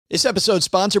This episode is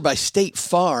sponsored by State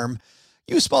Farm.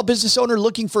 You a small business owner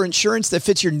looking for insurance that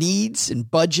fits your needs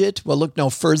and budget? Well, look no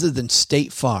further than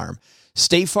State Farm.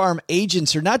 State Farm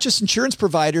agents are not just insurance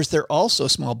providers, they're also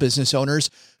small business owners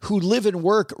who live and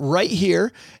work right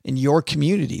here in your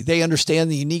community. They understand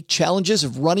the unique challenges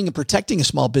of running and protecting a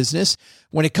small business.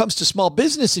 When it comes to small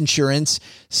business insurance,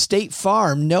 State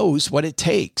Farm knows what it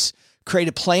takes. Create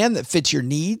a plan that fits your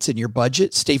needs and your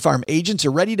budget. State Farm agents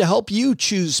are ready to help you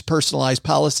choose personalized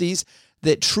policies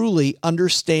that truly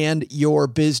understand your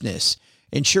business.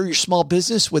 Insure your small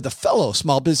business with a fellow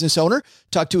small business owner.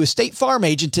 Talk to a State Farm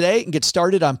agent today and get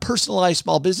started on personalized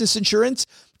small business insurance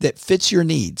that fits your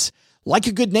needs. Like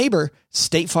a good neighbor,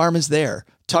 State Farm is there.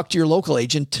 Talk to your local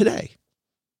agent today.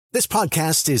 This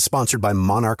podcast is sponsored by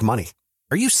Monarch Money.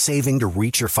 Are you saving to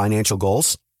reach your financial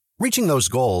goals? Reaching those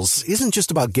goals isn't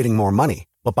just about getting more money,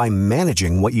 but by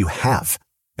managing what you have.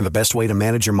 And the best way to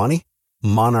manage your money?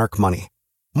 Monarch Money.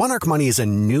 Monarch Money is a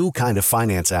new kind of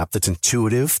finance app that's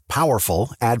intuitive,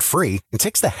 powerful, ad-free, and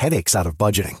takes the headaches out of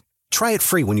budgeting. Try it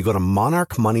free when you go to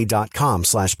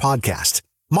monarchmoney.com/podcast.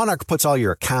 Monarch puts all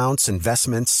your accounts,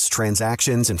 investments,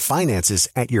 transactions, and finances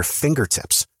at your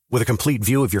fingertips. With a complete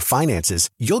view of your finances,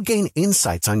 you'll gain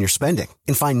insights on your spending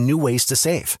and find new ways to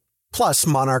save. Plus,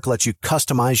 Monarch lets you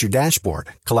customize your dashboard,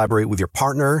 collaborate with your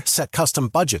partner, set custom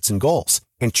budgets and goals,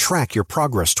 and track your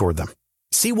progress toward them.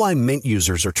 See why Mint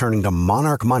users are turning to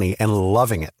Monarch Money and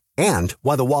loving it, and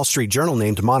why the Wall Street Journal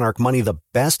named Monarch Money the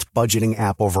best budgeting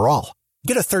app overall.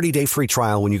 Get a 30-day free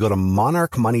trial when you go to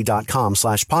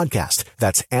monarchmoney.com/podcast.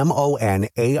 That's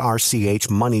MONARCH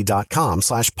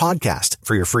money.com/podcast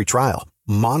for your free trial.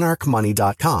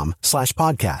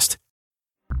 monarchmoney.com/podcast.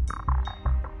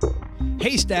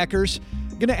 Hey, Stackers,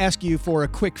 I'm going to ask you for a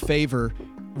quick favor.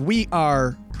 We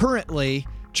are currently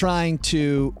trying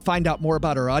to find out more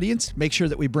about our audience, make sure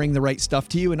that we bring the right stuff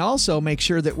to you, and also make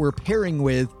sure that we're pairing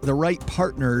with the right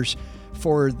partners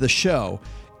for the show.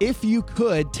 If you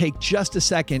could take just a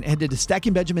second, head to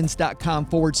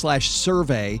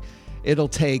stackingbenjamins.com/survey. It'll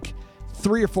take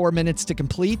 3 or 4 minutes to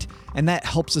complete, and that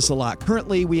helps us a lot.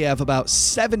 Currently, we have about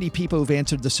 70 people who've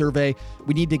answered the survey.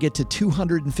 We need to get to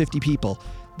 250 people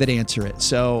that answer it.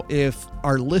 So if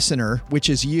our listener, which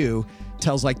is you,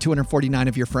 tells like 249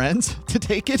 of your friends to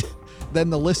take it, then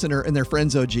the listener and their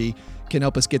friends OG can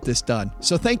help us get this done.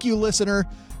 So thank you, listener,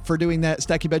 for doing that.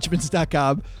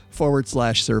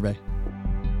 stackingbenjamins.com/survey.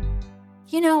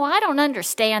 You know, I don't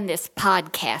understand this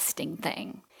podcasting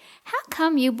thing. How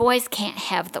come you boys can't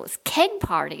have those keg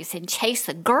parties and chase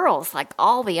the girls like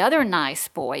all the other nice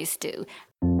boys do?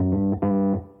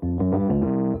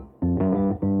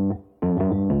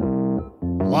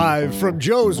 Live from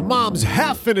Joe's mom's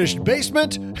half-finished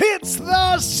basement, it's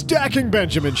the Stacking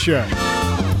Benjamin Show.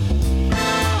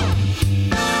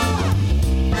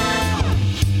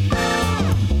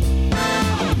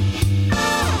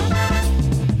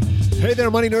 Hey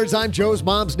there, money nerds. I'm Joe's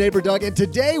mom's neighbor, Doug, and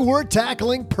today we're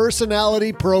tackling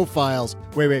personality profiles.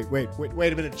 Wait a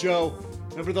minute, Joe.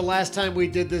 Remember the last time we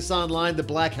did this online, the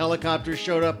black helicopter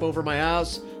showed up over my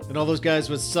house, and all those guys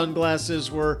with sunglasses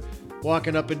were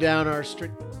walking up and down our street?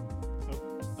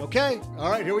 Okay, all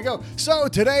right, here we go. So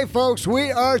today, folks,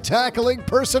 we are tackling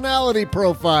personality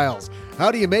profiles.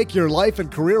 How do you make your life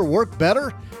and career work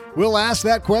better? We'll ask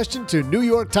that question to New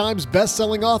York Times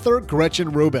bestselling author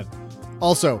Gretchen Rubin.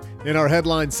 Also, in our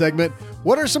headline segment,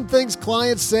 what are some things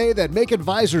clients say that make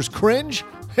advisors cringe?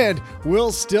 And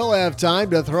we'll still have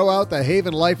time to throw out the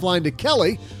Haven Lifeline to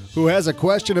Kelly, who has a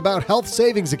question about health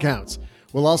savings accounts.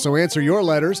 We'll also answer your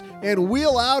letters and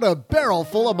wheel out a barrel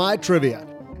full of my trivia.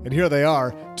 And here they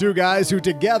are, two guys who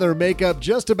together make up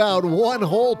just about one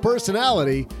whole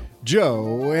personality,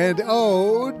 Joe and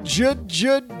O-G.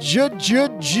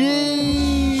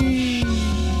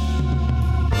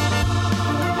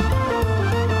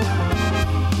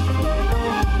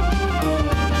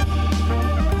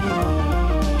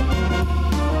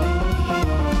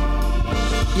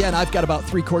 Yeah, and I've got about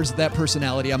 3/4 of that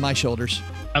personality on my shoulders.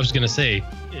 I was going to say,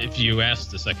 if you ask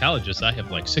the psychologist, I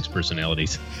have like 6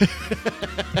 personalities.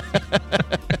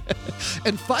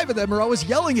 And 5 of them are always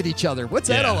yelling at each other. What's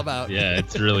that all about? Yeah,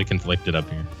 it's really conflicted up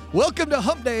here. Welcome to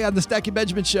Hump Day on the Stacking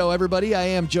Benjamin Show, everybody. I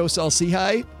am Joe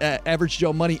Salsihai, Average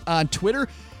Joe Money on Twitter,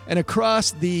 and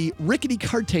across the rickety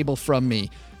card table from me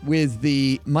with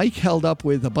the mic held up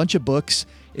with a bunch of books,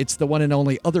 it's the one and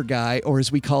only other guy, or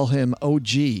as we call him,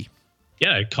 OG.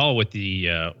 Yeah, I called with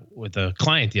a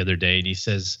client the other day, and he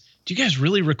says, "Do you guys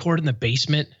really record in the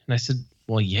basement?" And I said,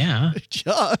 "Well, yeah."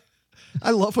 I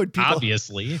love when people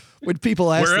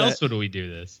ask Where else would we do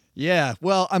this? Yeah,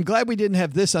 well, I'm glad we didn't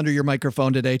have this under your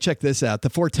microphone today. Check this out.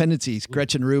 The 4 Tendencies,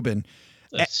 Gretchen Rubin.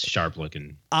 That's sharp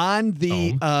looking. On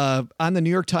the New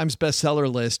York Times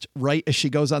bestseller list, right as she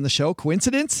goes on the show.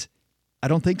 Coincidence? I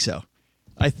don't think so.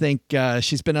 I think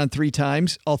she's been on 3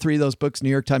 times. All 3 of those books, New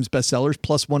York Times bestsellers,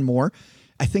 plus one more.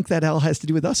 I think that all has to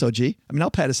do with us, OG. I mean,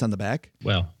 I'll pat us on the back.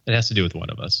 Well, it has to do with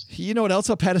one of us. You know what else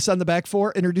I'll pat us on the back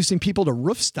for? Introducing people to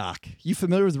Roofstock. You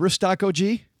familiar with Roofstock,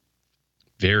 OG?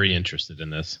 Very interested in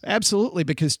this. Absolutely,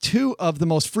 because 2 of the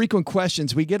most frequent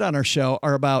questions we get on our show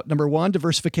are about, number 1,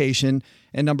 diversification,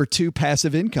 and number 2,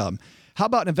 passive income. How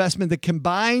about an investment that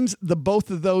combines the both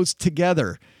of those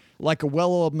together? Like a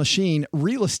well-oiled machine,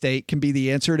 real estate can be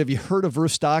the answer. Have you heard of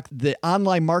Roofstock, the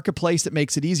online marketplace that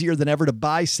makes it easier than ever to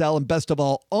buy, sell, and best of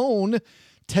all, own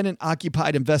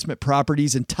tenant-occupied investment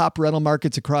properties in top rental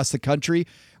markets across the country?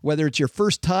 Whether it's your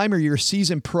first time or you're a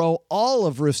seasoned pro, all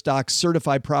of Roofstock's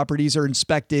certified properties are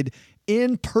inspected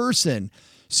in person,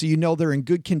 so you know they're in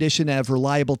good condition and have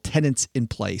reliable tenants in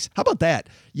place. How about that?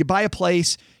 You buy a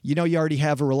place, you know you already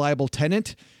have a reliable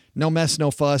tenant. No mess,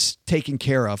 no fuss, taken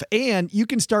care of. And you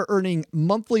can start earning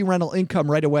monthly rental income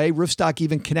right away. Roofstock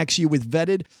even connects you with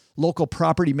vetted local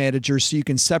property managers so you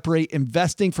can separate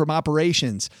investing from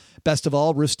operations. Best of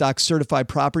all, Roofstock's certified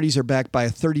properties are backed by a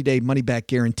 30-day money-back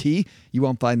guarantee. You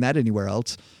won't find that anywhere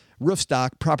else.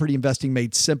 Roofstock, property investing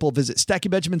made simple. Visit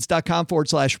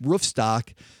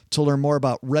stackingbenjamins.com/roofstock to learn more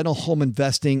about rental home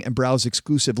investing and browse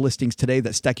exclusive listings today.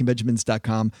 That's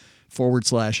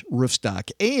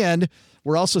stackingbenjamins.com/roofstock. And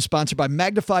we're also sponsored by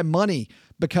Magnify Money,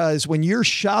 because when you're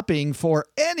shopping for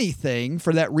anything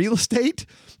for that real estate,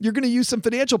 you're going to use some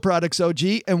financial products,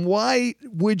 OG. And why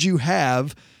would you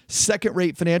have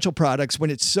second-rate financial products when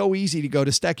it's so easy to go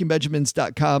to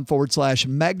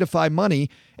stackingbenjamins.com/magnify money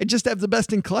and just have the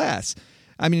best in class?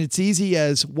 I mean, it's easy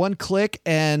as one click,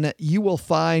 and you will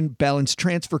find balance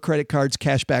transfer credit cards,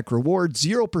 cashback rewards,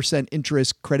 0%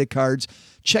 interest credit cards,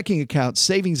 checking accounts,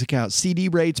 savings accounts, CD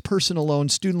rates, personal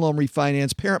loans, student loan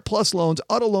refinance, Parent Plus loans,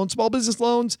 auto loans, small business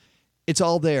loans. It's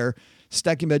all there.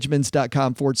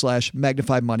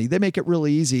 stackingbenjamins.com/magnify money. They make it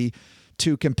really easy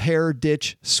to compare,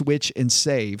 ditch, switch, and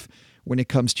save when it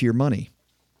comes to your money.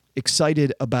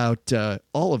 Excited about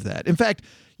all of that. In fact,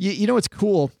 you know what's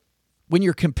cool? When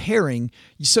you're comparing,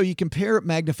 so you compare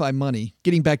Magnify Money,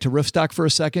 getting back to Roofstock for a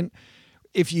second.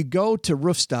 If you go to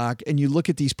Roofstock and you look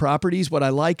at these properties, what I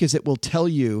like is it will tell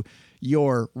you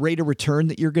your rate of return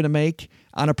that you're going to make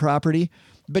on a property.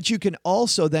 But you can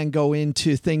also then go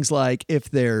into things like if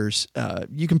there's,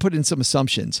 you can put in some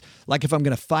assumptions. Like if I'm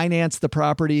going to finance the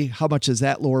property, how much does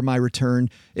that lower my return?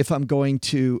 If I'm going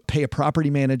to pay a property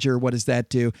manager, what does that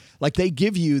do? Like they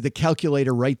give you the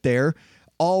calculator right there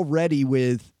already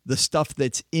with the stuff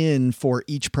that's in for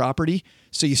each property.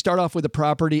 So you start off with a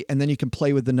property and then you can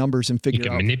play with the numbers and figure out. You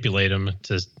can manipulate them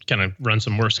to kind of run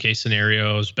some worst case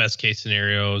scenarios, best case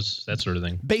scenarios, that sort of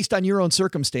thing. Based on your own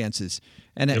circumstances.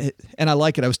 And yep. And I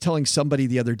like it. I was telling somebody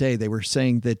the other day, they were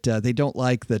saying that they don't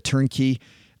like the turnkey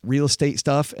real estate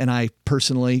stuff. And I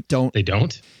personally don't. They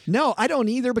don't? No, I don't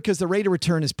either, because the rate of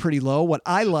return is pretty low. What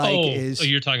I like is. Oh,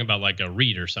 you're talking about like a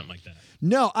REIT or something like that.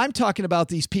 No, I'm talking about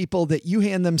these people that you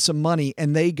hand them some money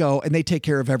and they go and they take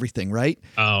care of everything, right?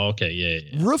 Oh, okay. Yeah.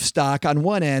 Roofstock on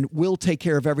one end will take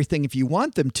care of everything if you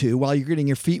want them to while you're getting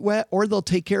your feet wet, or they'll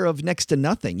take care of next to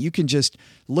nothing. You can just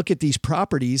look at these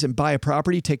properties and buy a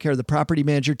property, take care of the property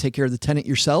manager, take care of the tenant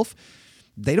yourself.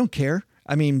 They don't care.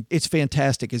 I mean, it's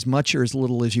fantastic, as much or as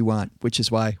little as you want, which is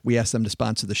why we asked them to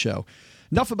sponsor the show.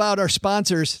 Enough about our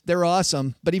sponsors. They're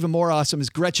awesome, but even more awesome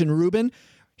is Gretchen Rubin.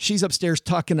 She's upstairs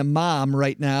talking to Mom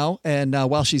right now, and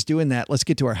while she's doing that, let's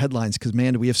get to our headlines, because,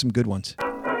 man, do we have some good ones.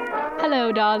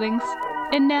 Hello, darlings.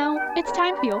 And now it's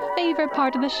time for your favorite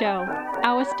part of the show,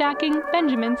 our Stacking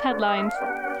Benjamin's headlines.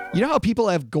 You know how people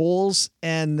have goals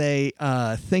and they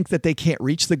think that they can't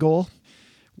reach the goal?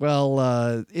 Well,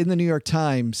 in the New York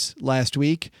Times last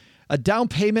week, a down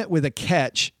payment with a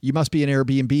catch. You must be an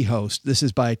Airbnb host. This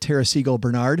is by Tara Siegel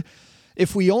Bernard.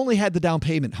 If we only had the down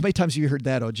payment. How many times have you heard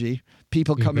that, OG?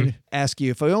 People come and ask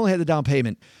you, if I only had the down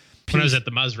payment. When I was at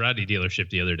the Maserati dealership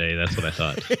the other day, that's what I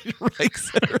thought.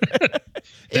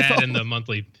 That and the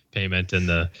monthly payment and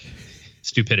the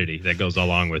stupidity that goes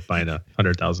along with buying a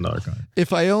 $100,000 car.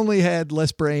 If I only had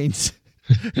less brains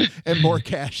and more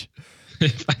cash.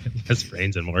 If I had less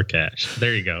brains and more cash.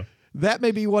 There you go. That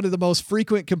may be one of the most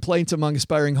frequent complaints among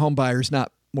aspiring home buyers,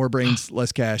 not more brains,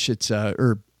 less cash. It's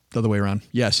or the other way around.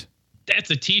 Yes.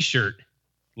 That's a t-shirt.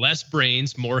 Less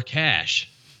brains, more cash.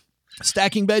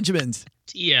 Stacking Benjamins.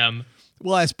 TM.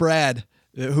 We'll ask Brad,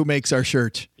 who makes our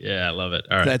shirt. Yeah, I love it.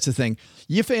 All right. That's the thing.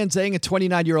 Yifan Zhang, a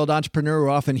 29-year-old entrepreneur who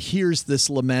often hears this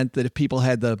lament that if people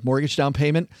had the mortgage down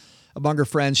payment among her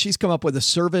friends, she's come up with a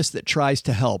service that tries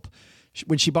to help.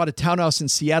 When she bought a townhouse in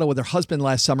Seattle with her husband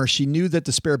last summer, she knew that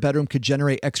the spare bedroom could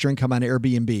generate extra income on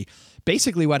Airbnb.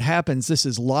 Basically what happens, this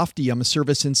is Loftium, a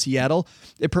service in Seattle.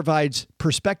 It provides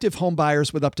prospective home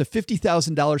buyers with up to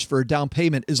 $50,000 for a down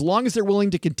payment as long as they're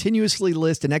willing to continuously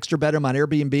list an extra bedroom on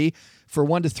Airbnb for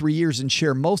 1 to 3 years and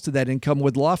share most of that income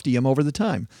with Loftium over the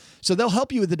time. So they'll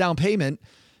help you with the down payment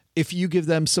if you give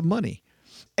them some money.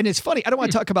 And it's funny, I don't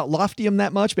want to talk about Loftium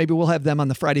that much. Maybe we'll have them on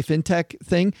the Friday FinTech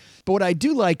thing. But what I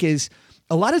do like is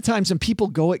a lot of times when people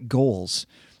go at goals,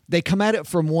 they come at it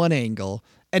from one angle.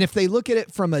 And if they look at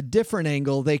it from a different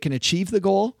angle, they can achieve the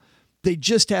goal. They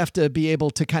just have to be able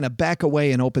to kind of back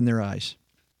away and open their eyes.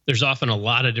 There's often a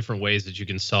lot of different ways that you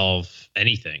can solve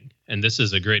anything. And this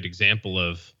is a great example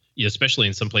of, especially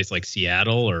in some place like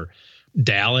Seattle or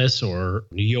Dallas or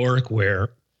New York, where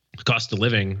the cost of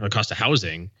living or cost of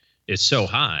housing is so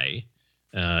high,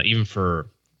 even for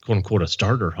quote unquote a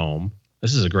starter home.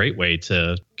 This is a great way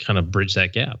to kind of bridge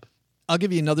that gap. I'll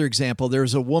give you another example.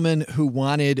 There's a woman who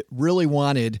really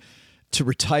wanted to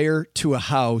retire to a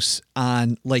house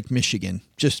on Lake Michigan,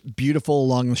 just beautiful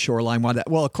along the shoreline.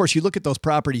 Well, of course, you look at those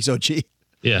properties, OG.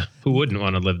 Yeah, who wouldn't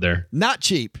want to live there? Not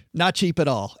cheap at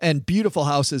all. And beautiful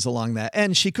houses along that.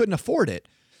 And she couldn't afford it.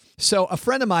 So a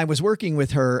friend of mine was working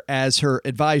with her as her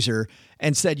advisor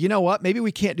and said, you know what, maybe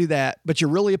we can't do that, but you're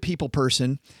really a people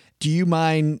person. Do you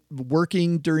mind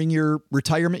working during your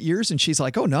retirement years? And she's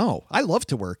like, oh no, I love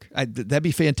to work. That'd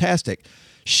be fantastic.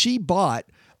 She bought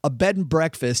a bed and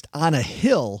breakfast on a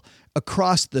hill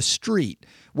across the street,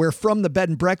 where from the bed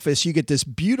and breakfast, you get this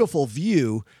beautiful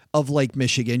view of Lake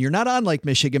Michigan. You're not on Lake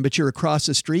Michigan, but you're across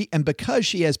the street. And because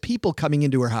she has people coming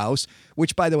into her house,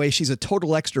 which by the way, she's a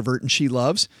total extrovert and she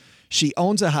loves, she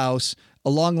owns a house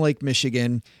along Lake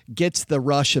Michigan, gets the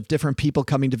rush of different people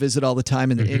coming to visit all the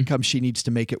time and the income she needs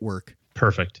to make it work.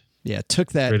 Perfect. Yeah,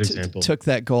 took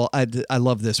that goal. I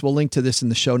love this. We'll link to this in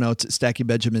the show notes at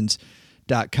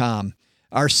stackingbenjamins.com.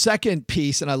 Our second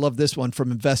piece, and I love this one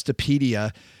from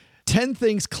Investopedia, 10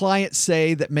 things clients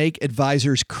say that make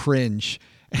advisors cringe.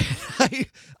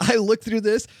 I looked through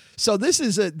this. So this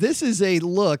is a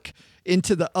look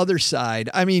into the other side.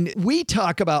 I mean, we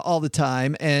talk about all the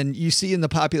time, and you see in the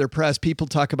popular press, people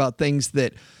talk about things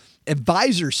that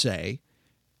advisors say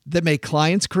that make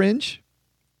clients cringe.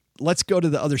 Let's go to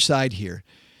the other side here.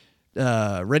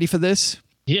 Ready for this?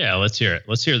 Yeah, let's hear it.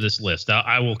 Let's hear this list.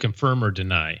 I will confirm or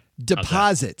deny.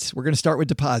 Deposits. We're going to start with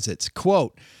deposits.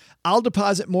 Quote, I'll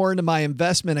deposit more into my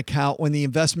investment account when the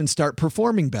investments start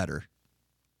performing better.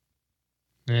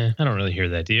 I don't really hear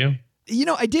that. Do you? You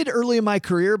know, I did early in my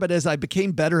career, but as I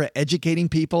became better at educating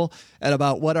people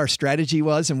about what our strategy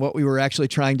was and what we were actually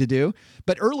trying to do.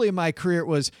 But early in my career, it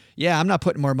was, yeah, I'm not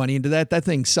putting more money into that. That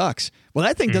thing sucks. Well,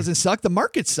 that thing doesn't suck. The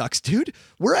market sucks, dude.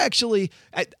 We're actually,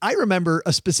 I remember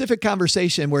a specific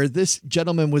conversation where this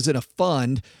gentleman was in a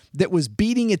fund that was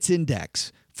beating its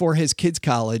index for his kids'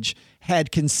 college,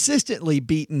 had consistently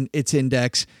beaten its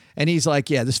index. And he's like,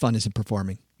 yeah, this fund isn't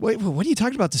performing. Wait, what are you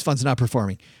talking about? This fund's not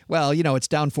performing. Well, you know, it's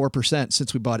down 4%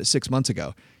 since we bought it 6 months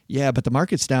ago. Yeah, but the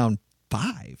market's down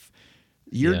 5.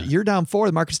 You're down 4.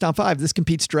 The market's down 5. This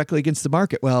competes directly against the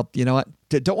market. Well, you know what?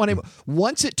 Don't want to.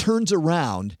 Once it turns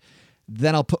around,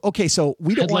 then I'll put. Okay, so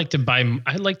we don't. I'd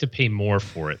like to pay more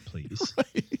for it, please.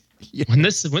 Right. Yeah. When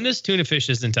this tuna fish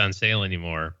isn't on sale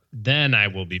anymore, then I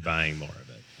will be buying more of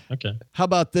it. Okay. How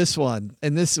about this one?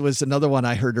 And this was another one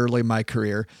I heard early in my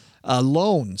career.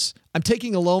 Loans. I'm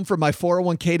taking a loan from my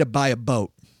 401k to buy a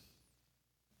boat.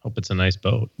 Hope it's a nice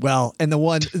boat. Well, and the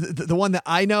one that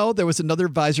I know, there was another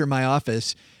advisor in my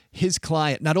office. His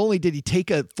client, not only did he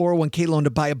take a 401k loan to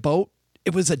buy a boat,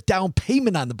 it was a down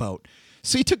payment on the boat.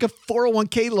 So he took a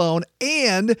 401k loan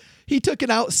and he took an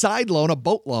outside loan, a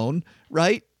boat loan,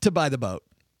 right, to buy the boat,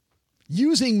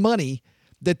 using money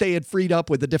that they had freed up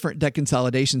with a different debt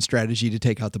consolidation strategy to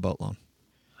take out the boat loan.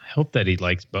 I hope that he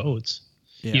likes boats.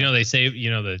 Yeah. You know, they say,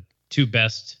 the 2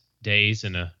 best days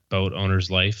in a boat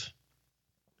owner's life.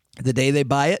 The day they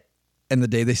buy it and the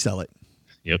day they sell it.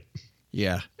 Yep.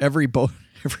 Yeah. Every boat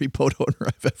owner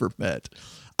I've ever met.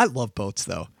 I love boats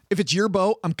though. If it's your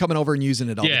boat, I'm coming over and using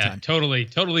it all the time. Yeah,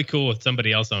 totally cool with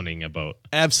somebody else owning a boat.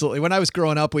 Absolutely. When I was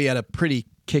growing up, we had a pretty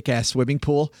kick-ass swimming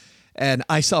pool, and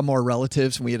I saw more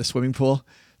relatives when we had a swimming pool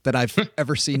than I've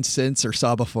ever seen since or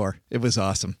saw before. It was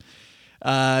awesome.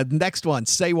 Next one.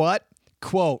 Say what?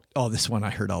 Quote. Oh, this one I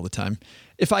heard all the time.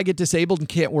 If I get disabled and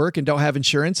can't work and don't have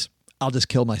insurance, I'll just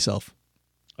kill myself.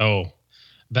 Oh,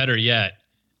 better yet,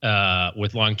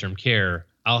 with long-term care,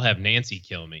 I'll have Nancy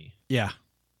kill me. Yeah.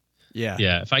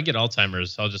 Yeah. If I get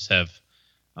Alzheimer's,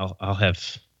 I'll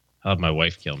have my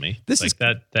wife kill me.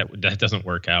 That doesn't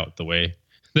work out the way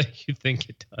that you think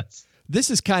it does. This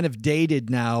is kind of dated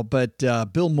now, but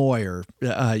Bill Moyer,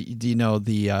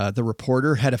 the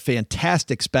reporter, had a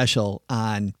fantastic special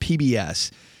on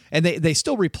PBS, and they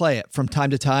still replay it from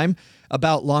time to time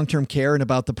about long-term care and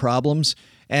about the problems.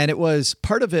 And it was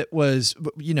part of it was,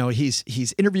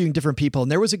 he's interviewing different people,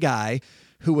 and there was a guy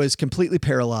who was completely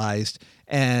paralyzed,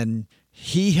 and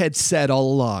he had said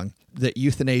all along that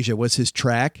euthanasia was his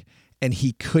track, and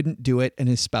he couldn't do it, and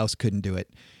his spouse couldn't do it.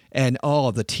 And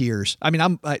all the tears. I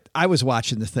mean, I was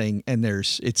watching the thing, and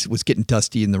it was getting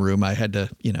dusty in the room. I had to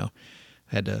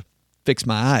fix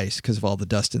my eyes because of all the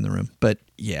dust in the room. But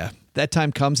yeah, that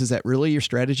time comes. Is that really your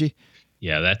strategy?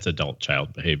 Yeah, that's adult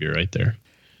child behavior right there.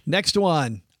 Next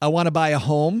one. I want to buy a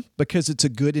home because it's a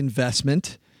good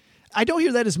investment. I don't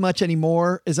hear that as much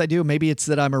anymore as I do. Maybe it's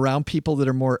that I'm around people that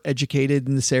are more educated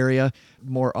in this area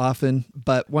more often.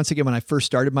 But once again, when I first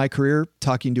started my career,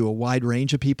 talking to a wide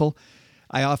range of people,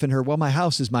 I often heard, well, my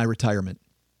house is my retirement.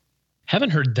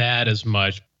 Haven't heard that as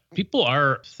much. People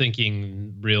are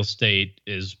thinking real estate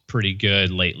is pretty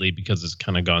good lately because it's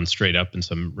kind of gone straight up in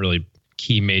some really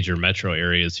key major metro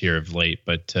areas here of late.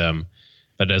 But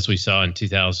as we saw in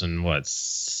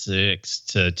 2006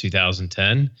 to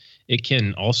 2010, it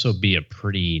can also be a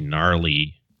pretty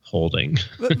gnarly holding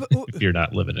if you're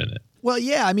not living in it. Well,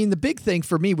 yeah. I mean, the big thing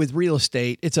for me with real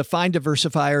estate, it's a fine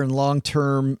diversifier, and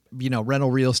long-term, rental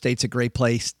real estate's a great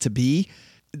place to be.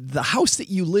 The house that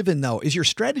you live in, though, is your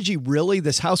strategy really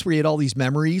this house where you had all these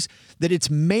memories that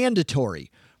it's mandatory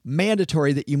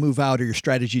that you move out or your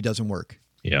strategy doesn't work?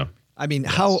 Yeah. I mean,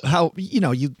 how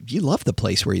you love the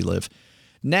place where you live.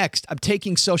 Next, I'm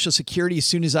taking Social Security as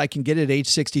soon as I can get it at age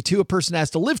 62. A person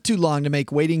has to live too long to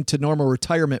make waiting to normal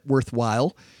retirement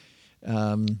worthwhile.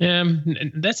 That's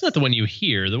not the one you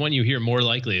hear. The one you hear more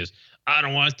likely is, I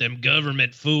don't want them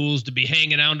government fools to be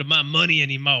hanging on to my money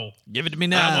anymore. Give it to me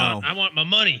now. I want my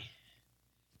money.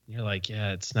 You're like,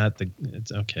 yeah, it's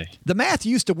okay. The math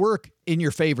used to work in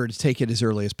your favor to take it as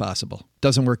early as possible.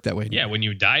 Doesn't work that way anymore. Yeah, when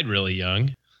you died really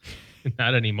young.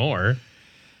 Not anymore.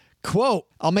 Quote,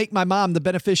 I'll make my mom the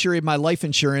beneficiary of my life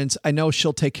insurance. I know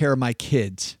she'll take care of my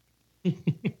kids.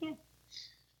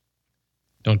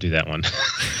 Don't do that one.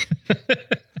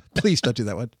 Please don't do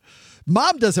that one.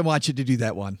 Mom doesn't want you to do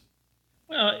that one.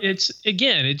 Well,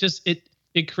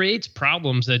 it creates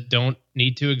problems that don't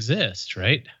need to exist,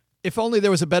 right? If only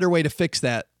there was a better way to fix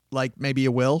that, like maybe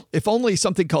a will. If only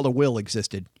something called a will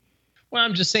existed. Well,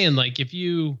 I'm just saying, like,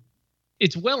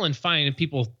 it's well and fine and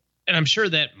people, and I'm sure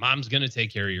that mom's going to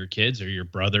take care of your kids or your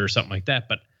brother or something like that.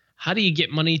 But how do you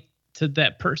get money to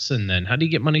that person then? How do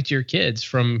you get money to your kids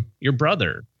from your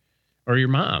brother or your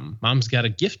mom? Mom's got to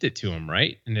gift it to them,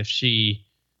 right? And if she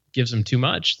gives them too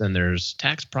much, then there's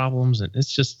tax problems. And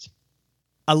it's just.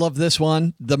 I love this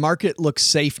one. The market looks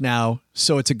safe now,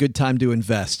 so it's a good time to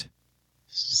invest.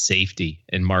 Safety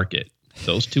and market.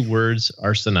 Those two words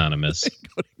are synonymous.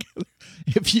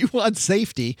 If you want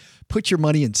safety, put your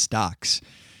money in stocks.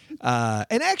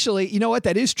 And actually, you know what?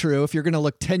 That is true. If you're going to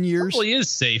look 10 years. Probably is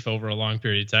safe over a long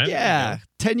period of time. Yeah.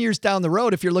 10 years down the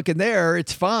road, if you're looking there,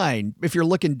 it's fine. If you're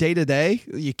looking day to day,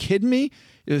 are you kidding me?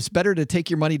 It's better to take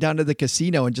your money down to the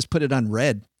casino and just put it on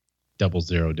red.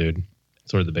 00, dude.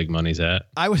 That's where the big money's at.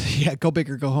 Go big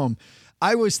or go home.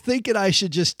 I was thinking I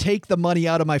should just take the money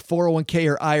out of my 401k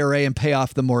or IRA and pay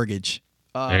off the mortgage.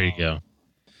 There you go.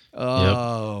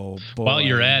 Oh, yep. Boy. While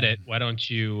you're at it, why don't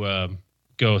you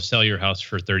go sell your house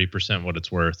for 30% what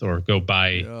it's worth, or go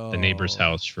buy the neighbor's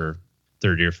house for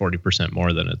 30 or 40%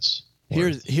 more than it's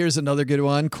worth. Here's another good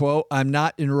one. Quote, I'm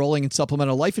not enrolling in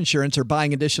supplemental life insurance or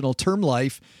buying additional term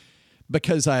life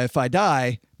because if I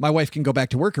die, my wife can go back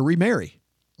to work or remarry.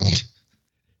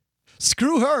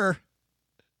 Screw her.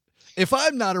 If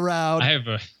I'm not around,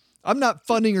 I'm not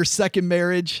funding her second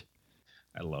marriage.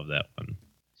 I love that one.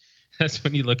 That's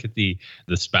when you look at the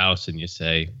spouse and you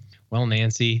say, well,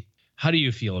 Nancy, how do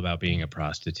you feel about being a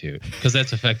prostitute? Because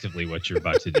that's effectively what you're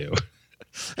about to do.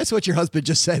 That's what your husband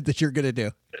just said that you're going to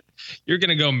do. You're going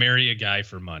to go marry a guy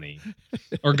for money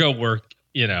or go work,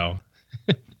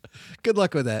 Good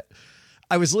luck with that.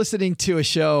 I was listening to a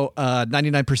show,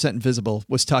 99% Invisible,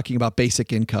 was talking about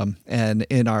basic income. And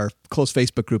in our close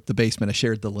Facebook group, The Basement, I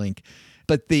shared the link.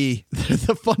 But the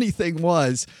funny thing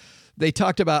was, they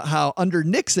talked about how under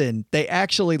Nixon, they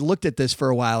actually looked at this for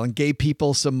a while and gave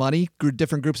people some money,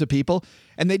 different groups of people,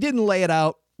 and they didn't lay it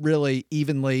out really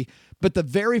evenly. But the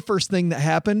very first thing that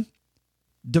happened,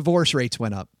 divorce rates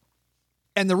went up.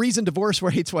 And the reason divorce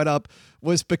rates went up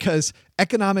was because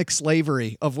economic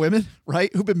slavery of women, right,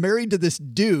 who've been married to this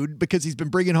dude because he's been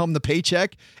bringing home the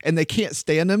paycheck and they can't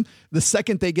stand him. The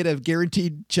second they get a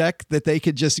guaranteed check that they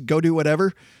could just go do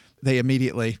whatever, they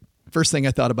immediately First thing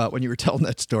I thought about when you were telling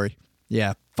that story.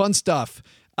 Yeah, fun stuff.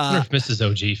 I wonder if Mrs.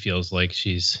 OG feels like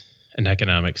she's an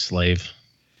economic slave.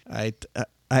 I'm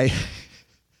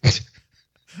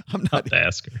not to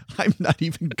ask her. I'm not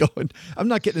even going. I'm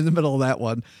not getting in the middle of that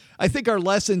one. I think our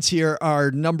lessons here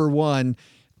are, number one,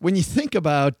 when you think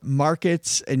about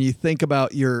markets and you think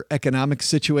about your economic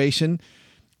situation,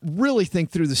 really think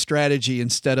through the strategy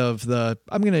instead of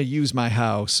I'm going to use my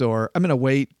house or I'm going to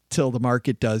wait till the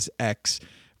market does X.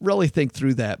 Really think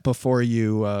through that before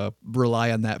you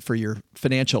rely on that for your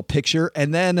financial picture.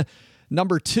 And then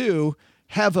number two,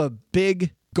 have a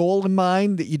big goal in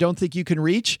mind that you don't think you can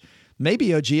reach.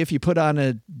 Maybe, OG, if you put on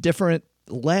a different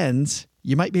lens,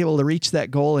 you might be able to reach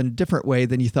that goal in a different way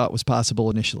than you thought was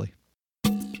possible initially.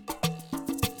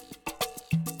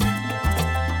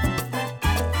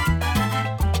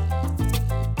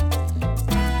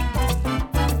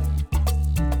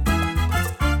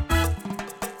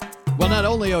 Well, not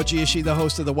only, OG, is she the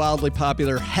host of the wildly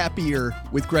popular Happier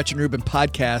with Gretchen Rubin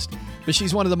podcast, but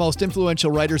she's one of the most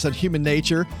influential writers on human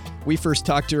nature. We first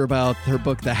talked to her about her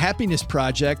book, The Happiness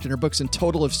Project, and her books in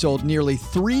total have sold nearly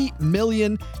 3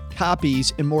 million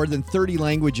copies in more than 30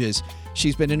 languages.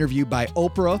 She's been interviewed by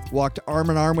Oprah, walked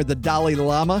arm in arm with the Dalai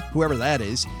Lama, whoever that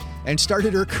is, and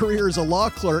started her career as a law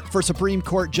clerk for Supreme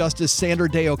Court Justice Sandra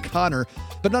Day O'Connor.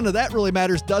 But none of that really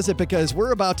matters, does it? Because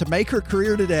we're about to make her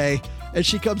career today as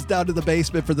she comes down to the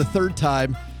basement for the third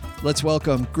time. Let's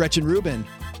welcome Gretchen Rubin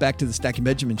back to the Stacking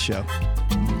Benjamin Show.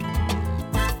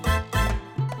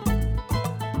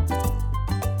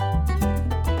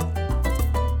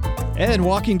 And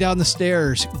walking down the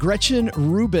stairs, Gretchen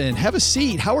Rubin. Have a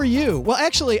seat. How are you? Well,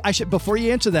 actually, before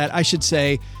you answer that, I should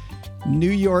say New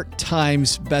York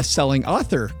Times bestselling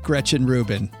author Gretchen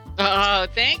Rubin. Oh,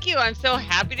 thank you. I'm so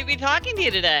happy to be talking to you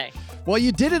today. Well,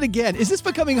 you did it again. Is this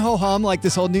becoming ho-hum, like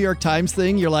this whole New York Times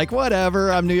thing? You're like,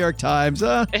 whatever, I'm New York Times.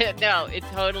 No, it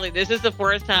totally. This is the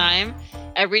fourth time.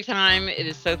 Every time it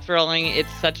is so thrilling.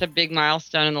 It's such a big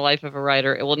milestone in the life of a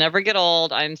writer. It will never get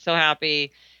old. I'm so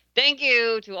happy. Thank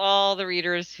you to all the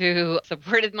readers who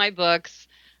supported my books.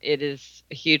 It is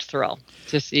a huge thrill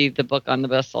to see the book on the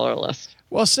bestseller list.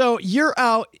 Well, so you're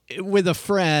out with a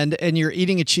friend and you're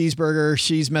eating a cheeseburger.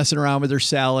 She's messing around with her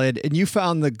salad and you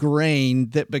found the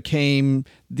grain that became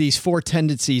these 4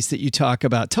 tendencies that you talk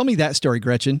about. Tell me that story,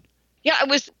 Gretchen. Yeah,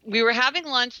 we were having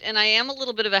lunch and I am a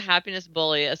little bit of a happiness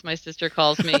bully, as my sister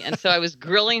calls me. And so I was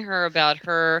grilling her about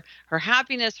her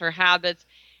happiness, her habits.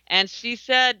 And she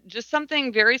said just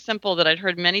something very simple that I'd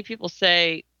heard many people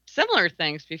say similar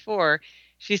things before.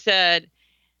 She said,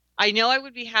 I know I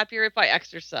would be happier if I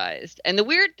exercised. And the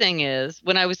weird thing is,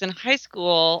 when I was in high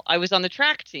school, I was on the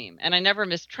track team and I never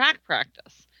missed track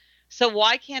practice. So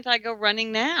why can't I go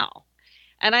running now?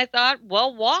 And I thought,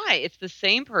 well, why? It's the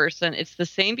same person. It's the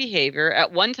same behavior.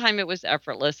 At one time it was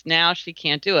effortless. Now she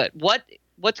can't do it.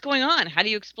 What's going on? How do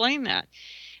you explain that?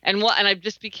 And I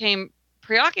just became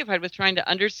preoccupied with trying to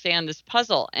understand this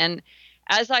puzzle. And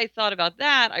as I thought about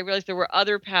that, I realized there were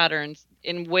other patterns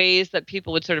in ways that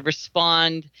people would sort of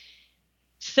respond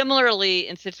similarly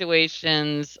in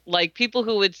situations, like people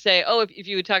who would say, oh, if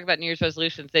you would talk about New Year's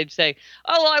resolutions, they'd say,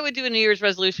 oh, well, I would do a New Year's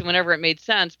resolution whenever it made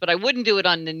sense, but I wouldn't do it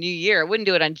on the new year. I wouldn't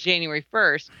do it on January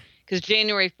 1st because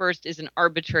January 1st is an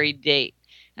arbitrary date.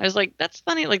 I was like, that's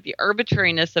funny. Like the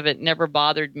arbitrariness of it never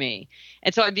bothered me.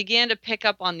 And so I began to pick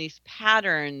up on these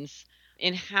patterns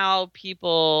in how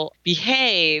people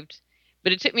behaved.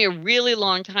 But it took me a really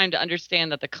long time to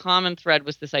understand that the common thread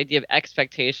was this idea of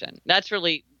expectation. That's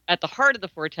really at the heart of the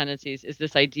 4 tendencies, is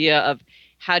this idea of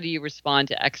how do you respond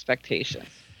to expectations.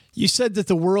 You said that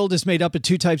the world is made up of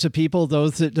 2 types of people,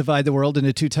 those that divide the world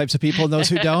into 2 types of people and those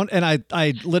who don't. And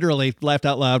I literally laughed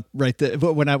out loud right there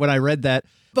when I read that.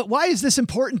 But why is this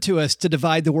important to us to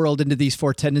divide the world into these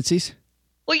 4 tendencies?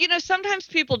 Well, sometimes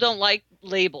people don't like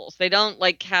labels. They don't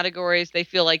like categories. They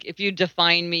feel like if you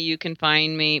define me, you can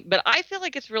find me. But I feel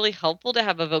like it's really helpful to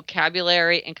have a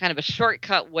vocabulary and kind of a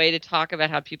shortcut way to talk about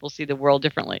how people see the world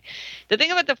differently. The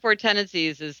thing about the 4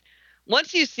 tendencies is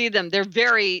once you see them, they're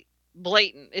very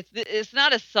blatant. It's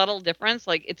not a subtle difference.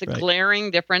 Like it's a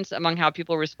glaring difference among how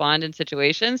people respond in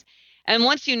situations. And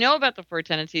once you know about the 4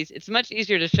 tendencies, it's much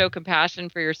easier to show compassion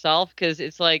for yourself because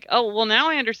it's like, oh, well, now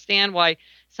I understand why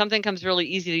something comes really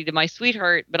easily to my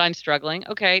sweetheart, but I'm struggling.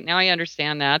 Okay, now I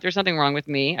understand that. There's nothing wrong with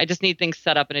me. I just need things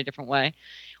set up in a different way.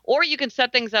 Or you can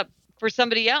set things up for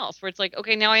somebody else where it's like,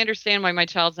 okay, now I understand why my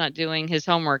child's not doing his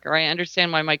homework, or I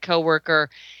understand why my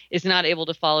coworker is not able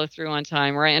to follow through on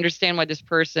time, or I understand why this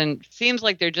person seems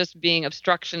like they're just being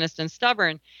obstructionist and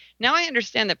stubborn. Now I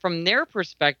understand that from their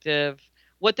perspective,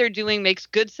 what they're doing makes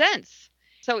good sense.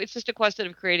 So it's just a question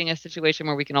of creating a situation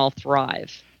where we can all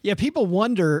thrive. Yeah, people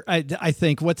wonder, I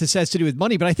think, what this has to do with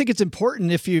money, but I think it's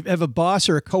important if you have a boss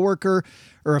or a coworker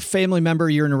or a family member,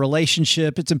 you're in a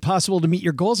relationship, it's impossible to meet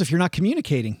your goals if you're not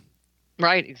communicating.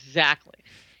 Right, exactly.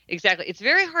 Exactly. It's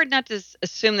very hard not to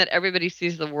assume that everybody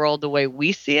sees the world the way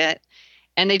we see it,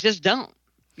 and they just don't.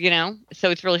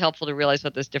 So it's really helpful to realize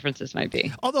what those differences might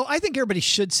be. Although I think everybody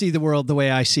should see the world the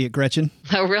way I see it, Gretchen.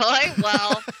 Oh, really?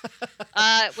 Well,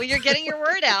 you're getting your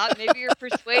word out. Maybe you're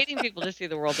persuading people to see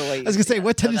the world the way you see it. I was going to say,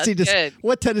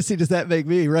 what tendency does that make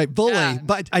me? Right. Bully. Yeah.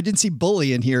 But I didn't see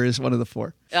bully in here as one of the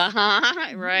 4.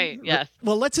 Uh-huh. Right. Yes.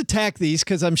 Well, let's attack these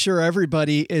because I'm sure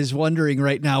everybody is wondering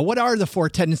right now, what are the 4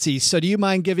 tendencies? So do you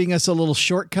mind giving us a little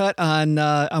shortcut on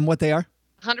what they are?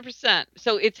 100%.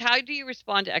 So it's how do you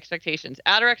respond to expectations?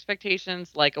 Outer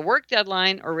expectations like a work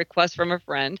deadline or request from a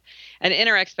friend, and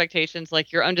inner expectations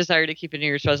like your own desire to keep a New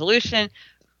Year's resolution,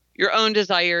 your own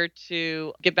desire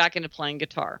to get back into playing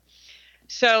guitar.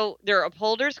 So there are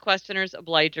upholders, questioners,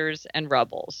 obligers, and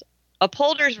rebels.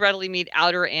 Upholders readily meet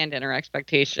outer and inner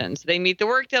expectations. They meet the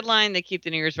work deadline. They keep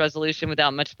the New Year's resolution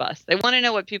without much fuss. They want to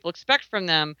know what people expect from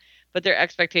them, but their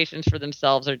expectations for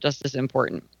themselves are just as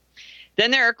important.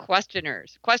 Then there are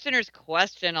questioners. Questioners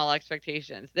question all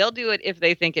expectations. They'll do it if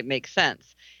they think it makes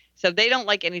sense. So they don't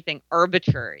like anything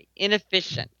arbitrary,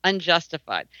 inefficient,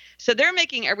 unjustified. So they're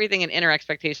making everything an inner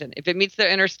expectation. If it meets their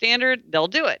inner standard, they'll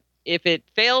do it. If it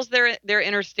fails their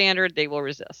inner standard, they will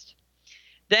resist.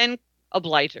 Then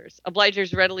obligers.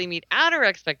 Obligers readily meet outer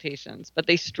expectations, but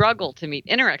they struggle to meet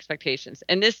inner expectations.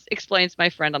 And this explains my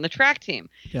friend on the track team.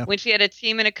 Yeah. When she had a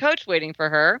team and a coach waiting for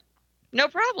her, no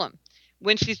problem.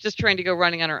 When she's just trying to go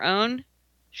running on her own,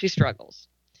 she struggles.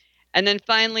 And then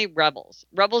finally, rebels.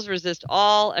 Rebels resist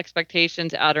all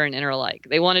expectations, outer and inner alike.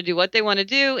 They want to do what they want to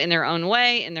do in their own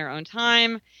way, in their own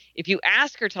time. If you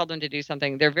ask or tell them to do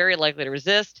something, they're very likely to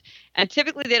resist. And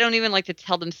typically, they don't even like to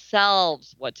tell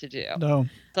themselves what to do. No.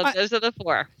 So those are the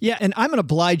 4. Yeah, and I'm an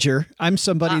obliger. I'm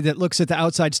somebody that looks at the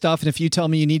outside stuff, and if you tell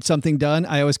me you need something done,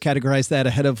 I always categorize that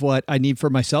ahead of what I need for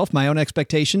myself, my own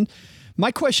expectation. My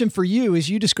question for you is,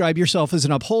 you describe yourself as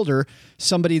an upholder,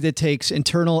 somebody that takes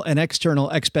internal and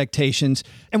external expectations.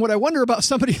 And what I wonder about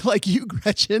somebody like you,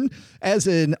 Gretchen, as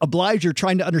an obliger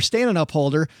trying to understand an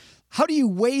upholder, how do you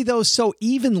weigh those so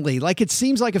evenly? Like, it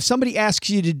seems like if somebody asks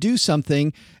you to do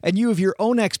something and you have your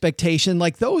own expectation,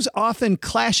 like those often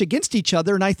clash against each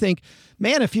other. And I think,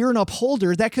 man, if you're an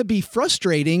upholder, that could be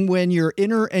frustrating when your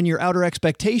inner and your outer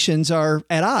expectations are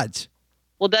at odds.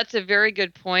 Well, that's a very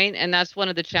good point, and that's one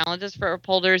of the challenges for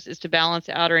upholders is to balance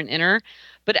outer and inner.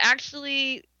 But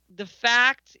actually, the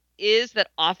fact is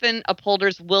that often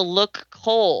upholders will look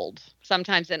cold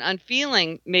sometimes and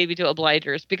unfeeling maybe to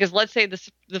obligers, because let's say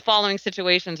the following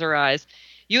situations arise.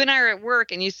 You and I are at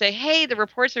work and you say, hey, the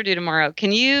reports are due tomorrow.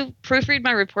 Can you proofread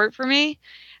my report for me?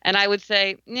 And I would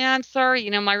say, yeah, I'm sorry,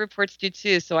 my report's due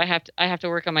too, so I have to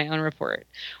work on my own report.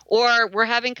 Or we're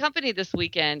having company this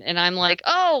weekend, and I'm like,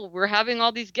 oh, we're having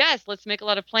all these guests. Let's make a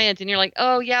lot of plans. And you're like,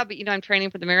 oh, yeah, but, I'm training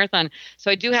for the marathon,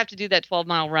 so I do have to do that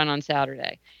 12-mile run on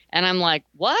Saturday. And I'm like,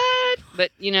 what?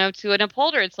 But, to an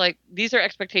upholder, it's like these are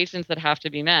expectations that have to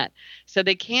be met. So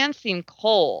they can seem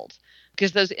cold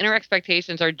because those inner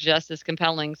expectations are just as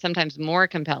compelling, sometimes more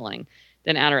compelling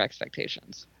than outer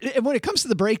expectations. And when it comes to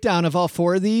the breakdown of all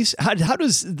 4 of these, how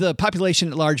does the population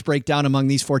at large break down among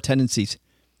these 4 tendencies?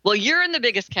 Well, you're in the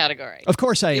biggest category. Of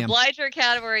course I am. The obliger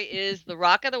category is the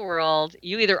rock of the world.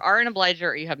 You either are an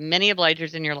obliger or you have many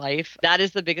obligers in your life. That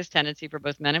is the biggest tendency for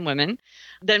both men and women.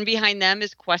 Then behind them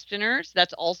is questioners.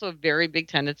 That's also a very big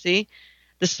tendency.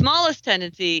 The smallest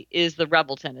tendency is the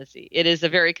rebel tendency. It is a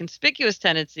very conspicuous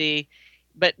tendency,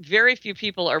 but very few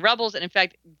people are rebels. And in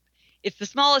fact, it's the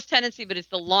smallest tendency, but it's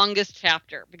the longest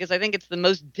chapter because I think it's the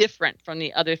most different from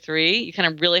the other 3. You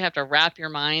kind of really have to wrap your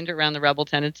mind around the rebel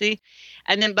tendency.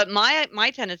 And then, but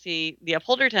my tendency, the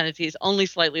upholder tendency, is only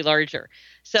slightly larger.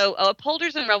 So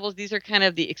upholders and rebels, these are kind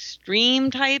of the extreme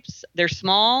types. They're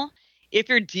small. If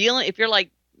you're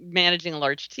like managing a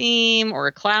large team or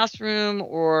a classroom,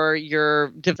 or you're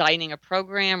designing a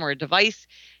program or a device,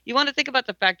 you want to think about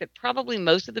the fact that probably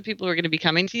most of the people who are going to be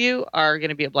coming to you are going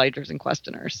to be obligers and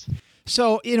questioners.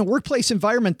 So in a workplace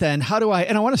environment, then, how do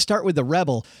and I want to start with the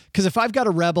rebel, because if I've got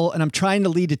a rebel and I'm trying to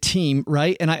lead a team,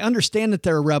 right, and I understand that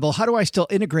they're a rebel, how do I still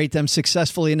integrate them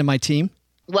successfully into my team?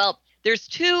 Well, there's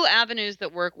 2 avenues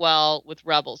that work well with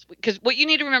rebels, because what you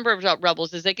need to remember about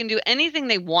rebels is they can do anything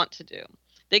they want to do.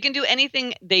 They can do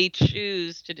anything they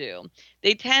choose to do.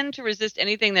 They tend to resist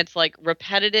anything that's like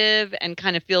repetitive and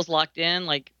kind of feels locked in,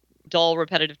 like dull,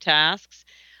 repetitive tasks.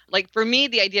 Like for me,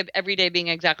 the idea of every day being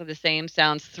exactly the same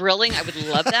sounds thrilling. I would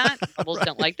love that. Rebels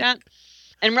don't like that.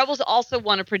 And rebels also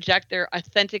want to project their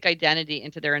authentic identity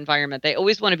into their environment. They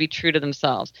always want to be true to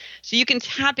themselves. So you can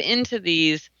tap into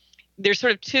these. There's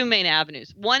sort of two main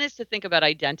avenues. One is to think about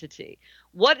identity.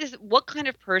 What kind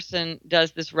of person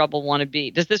does this rebel want to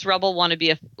be? Does this rebel want to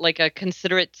be a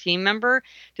considerate team member?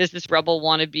 Does this rebel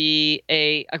want to be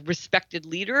a respected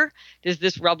leader? Does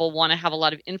this rebel want to have a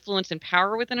lot of influence and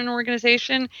power within an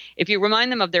organization? If you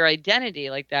remind them of their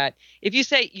identity like that, if you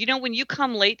say, when you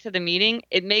come late to the meeting,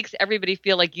 it makes everybody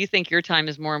feel like you think your time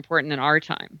is more important than our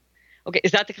time. Okay,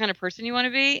 is that the kind of person you want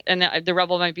to be? And the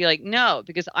rebel might be like, no,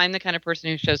 because I'm the kind of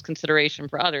person who shows consideration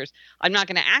for others. I'm not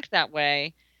going to act that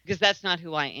way because that's not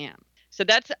who I am. So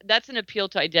that's an appeal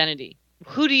to identity.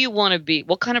 Who do you want to be?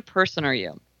 What kind of person are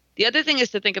you? The other thing is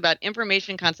to think about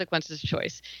information, consequences,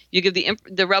 choice. You give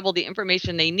the rebel the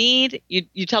information they need.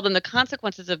 You tell them the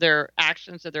consequences of their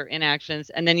actions or their inactions,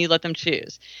 and then you let them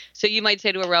choose. So you might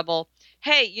say to a rebel,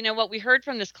 hey, you know what? We heard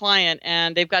from this client,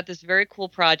 and they've got this very cool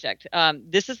project.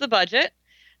 This is the budget.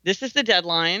 This is the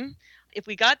deadline. If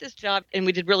we got this job and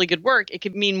we did really good work, it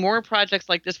could mean more projects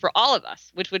like this for all of us,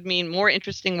 which would mean more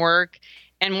interesting work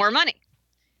and more money.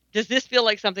 Does this feel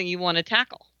like something you want to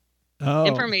tackle? Oh.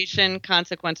 Information,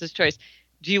 consequences, choice.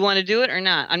 Do you want to do it or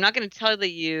not? I'm not going to tell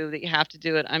you that you have to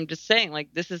do it. I'm just saying,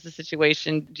 this is the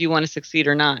situation. Do you want to succeed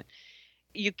or not?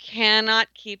 You cannot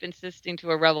keep insisting to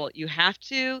a rebel, you have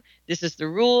to. This is the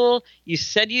rule. You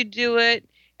said you'd do it.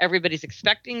 Everybody's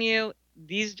expecting you.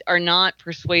 These are not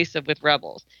persuasive with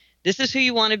rebels. This is who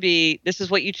you want to be. This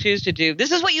is what you choose to do.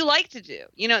 This is what you like to do.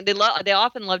 They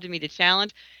often love to meet a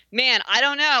challenge. Man, I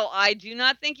don't know. I do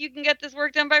not think you can get this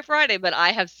work done by Friday, but I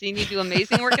have seen you do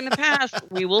amazing work in the past.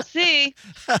 We will see.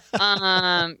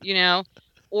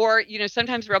 Or,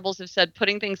 sometimes rebels have said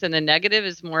putting things in the negative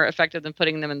is more effective than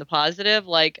putting them in the positive.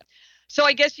 So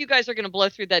I guess you guys are going to blow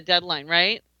through that deadline,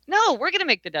 right? No, we're going to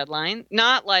make the deadline.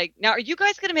 Not now, are you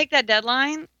guys going to make that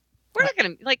deadline? We're not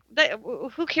going to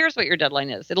who cares what your deadline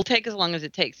is? It'll take as long as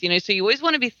it takes, so you always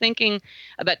want to be thinking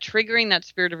about triggering that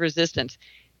spirit of resistance.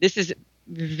 This is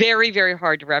very, very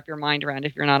hard to wrap your mind around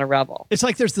if you're not a rebel. It's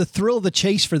like there's the thrill of the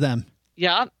chase for them.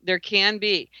 Yeah, there can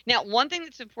be. Now, one thing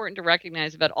that's important to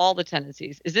recognize about all the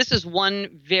tendencies is this is one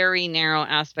very narrow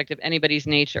aspect of anybody's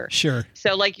nature. Sure.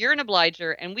 So you're an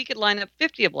obliger and we could line up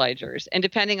 50 obligers. And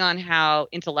depending on how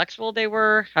intellectual they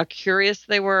were, how curious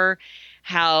they were,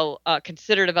 how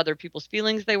considerate of other people's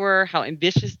feelings they were, how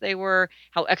ambitious they were,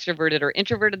 how extroverted or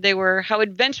introverted they were, how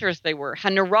adventurous they were, how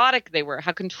neurotic they were,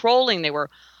 how controlling they were,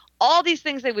 all these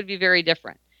things, they would be very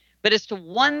different. But as to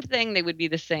one thing, they would be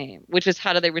the same, which is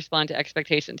how do they respond to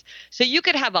expectations. So you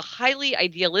could have a highly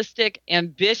idealistic,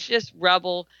 ambitious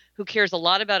rebel who cares a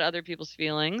lot about other people's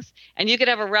feelings. And you could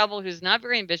have a rebel who's not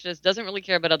very ambitious, doesn't really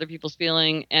care about other people's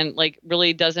feeling, and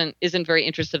really isn't very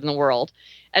interested in the world.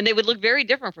 And they would look very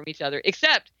different from each other,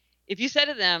 except if you said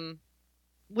to them,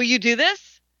 will you do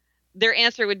this? Their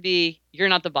answer would be, you're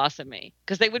not the boss of me.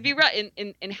 Because they would be right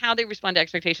in how they respond to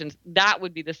expectations. That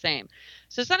would be the same.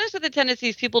 So sometimes with the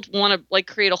tendencies, people want to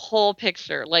create a whole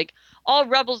picture. All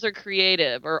rebels are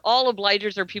creative, or all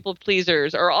obligers are people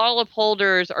pleasers, or all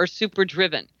upholders are super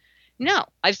driven. No,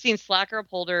 I've seen slacker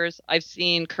upholders. I've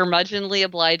seen curmudgeonly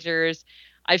obligers.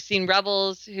 I've seen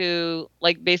rebels who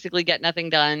basically get nothing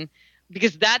done.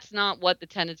 Because that's not what the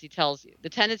tendency tells you. The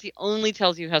tendency only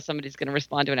tells you how somebody's going to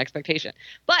respond to an expectation.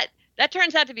 But that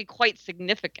turns out to be quite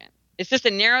significant. It's just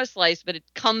a narrow slice, but it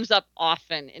comes up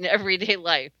often in everyday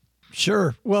life.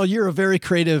 Sure. Well, you're a very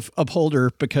creative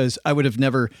upholder, because I would have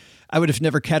never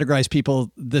categorized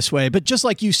people this way. But just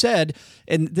like you said,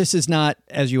 and this is not,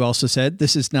 as you also said,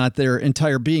 this is not their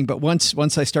entire being. But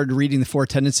once I started reading the 4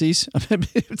 tendencies,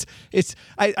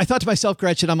 I thought to myself,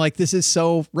 Gretchen, I'm like, this is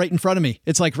so right in front of me.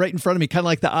 It's right in front of me, kind of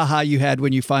like the aha you had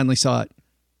when you finally saw it.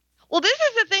 Well, this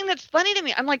is the thing that's funny to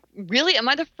me. I'm like, really? Am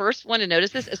I the first one to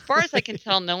notice this? As far as I can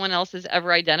tell, no one else has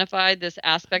ever identified this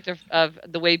aspect of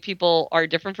the way people are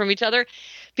different from each other.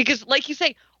 Because like you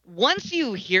say, once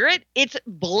you hear it, it's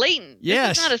blatant.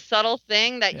 Yes. This is not a subtle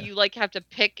thing that you have to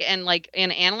pick and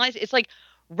analyze. It's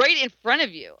right in front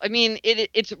of you. I mean,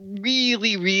 it's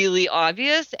really, really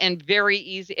obvious and very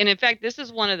easy. And in fact, this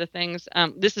is one of the things,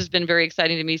 this has been very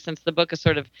exciting to me since the book has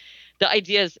the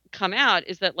ideas come out,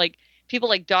 is that people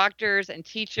like doctors and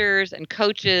teachers and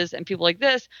coaches and people like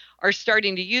this are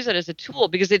starting to use it as a tool,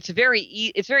 because it's very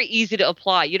easy to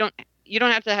apply. You don't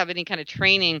have to have any kind of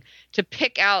training to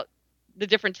pick out the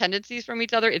different tendencies from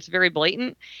each other. It's very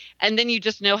blatant. And then you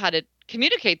just know how to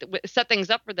communicate, set things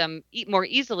up for them more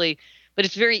easily. but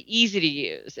it's very easy to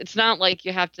use. It's not like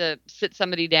you have to sit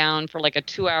somebody down for like a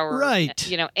 2-hour,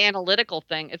 Right. analytical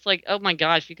thing. It's like, oh my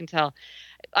gosh, you can tell.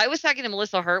 I was talking to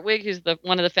Melissa Hartwig, who's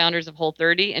one of the founders of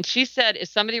Whole30, and she said if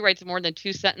somebody writes more than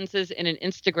 2 sentences in an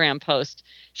Instagram post,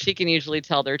 she can usually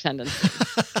tell their tendencies.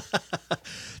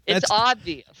 It's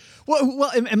obvious.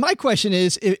 Well, and my question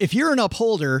is, if you're an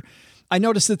upholder, I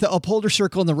noticed that the upholder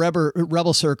circle and the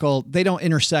rebel circle, they don't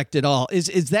intersect at all.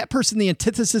 Is that person the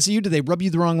antithesis of you? Do they rub you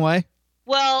the wrong way?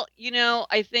 Well,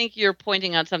 I think you're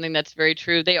pointing out something that's very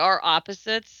true. They are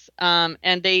opposites. And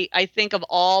I think of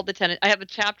all the I have a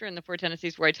chapter in the 4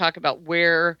 tendencies where I talk about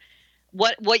what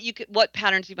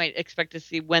patterns you might expect to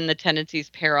see when the tendencies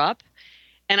pair up.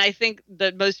 And I think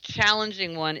the most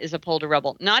challenging one is upholder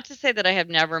rebel. Not to say that I have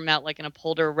never met like an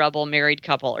upholder rebel married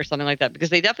couple or something like that, because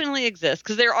they definitely exist.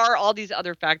 Because there are all these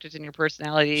other factors in your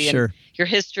personality and your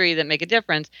history that make a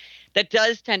difference. That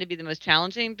does tend to be the most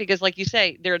challenging because, like you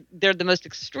say, they're the most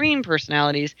extreme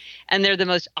personalities and they're the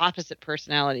most opposite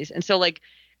personalities. And so, like,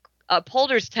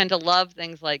 upholders tend to love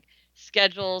things like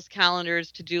schedules,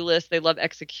 calendars, to-do lists. They love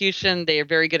execution. They are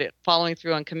very good at following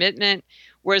through on commitment.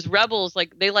 Whereas rebels,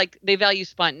 they value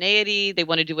spontaneity. They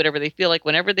want to do whatever they feel like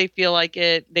whenever they feel like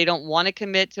it. They don't want to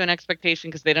commit to an expectation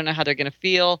because they don't know how they're going to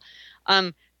feel.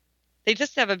 They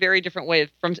just have a very different way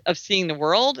of seeing the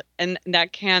world, and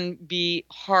that can be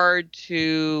hard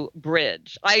to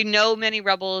bridge. I know many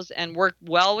rebels and work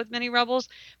well with many rebels,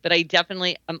 but I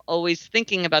definitely am always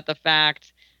thinking about the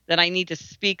fact that I need to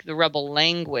speak the rebel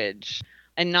language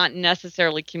and not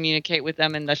necessarily communicate with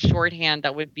them in the shorthand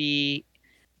that would be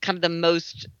kind of the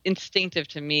most instinctive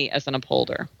to me as an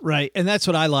upholder. Right. And that's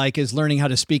what I like, is learning how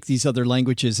to speak these other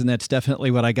languages. And that's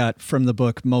definitely what I got from the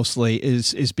book mostly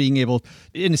is being able,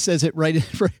 and it says it right.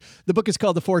 The book is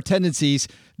called The 4 Tendencies,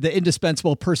 the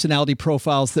indispensable personality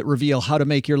profiles that reveal how to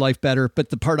make your life better.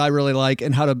 But the part I really like,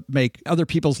 and how to make other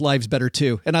people's lives better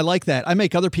too. And I like that. I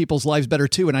make other people's lives better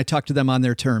too. And I talk to them on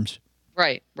their terms.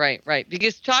 Right.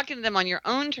 Because talking to them on your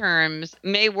own terms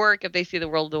may work if they see the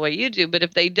world the way you do. But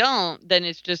if they don't, then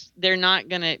it's just they're not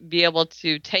going to be able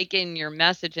to take in your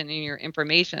message and in your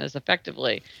information as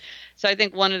effectively. So I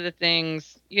think one of the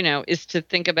things, is to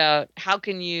think about how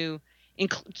can you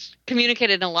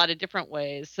communicate it in a lot of different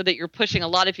ways so that you're pushing a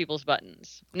lot of people's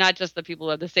buttons, not just the people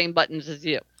who have the same buttons as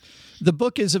you. The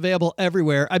book is available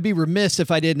everywhere. I'd be remiss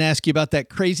if I didn't ask you about that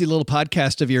crazy little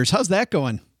podcast of yours. How's that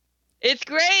going? It's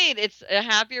great. It's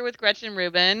Happier with Gretchen and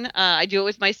Rubin. I do it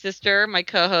with my sister, my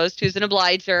co-host, who's an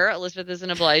obliger. Elizabeth is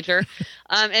an obliger.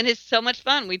 And it's so much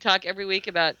fun. We talk every week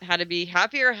about how to be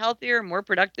happier, healthier, more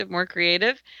productive, more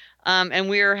creative. And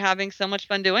we are having so much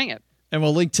fun doing it. And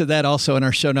we'll link to that also in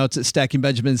our show notes at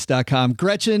stackingbenjamins.com.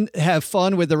 Gretchen, have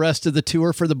fun with the rest of the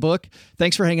tour for the book.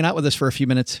 Thanks for hanging out with us for a few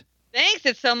minutes. Thanks.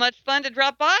 It's so much fun to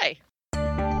drop by.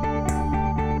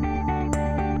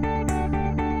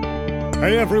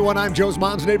 Hey everyone, I'm Joe's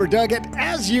mom's neighbor Doug, and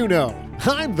as you know,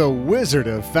 I'm the wizard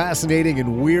of fascinating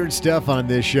and weird stuff on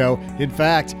this show. In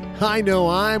fact, I know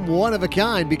I'm one of a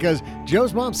kind because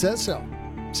Joe's mom says so.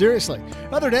 Seriously.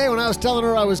 The other day when I was telling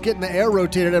her I was getting the air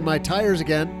rotated in my tires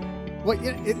again, well,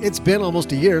 it's been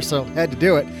almost a year, so had to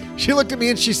do it. She looked at me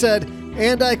and she said,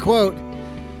 and I quote,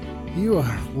 "You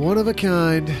are one of a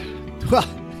kind." Well,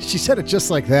 she said it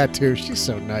just like that, too. She's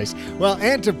so nice. Well,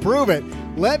 and to prove it,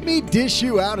 let me dish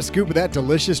you out a scoop of that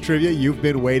delicious trivia you've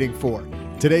been waiting for.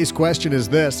 Today's question is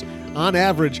this. On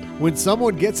average, when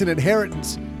someone gets an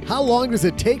inheritance, how long does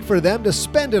it take for them to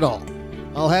spend it all?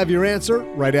 I'll have your answer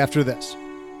right after this.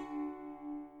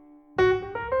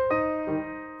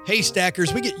 Hey,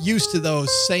 Stackers, we get used to those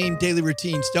same daily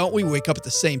routines, don't we? Wake up at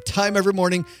the same time every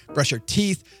morning, brush our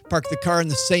teeth, park the car in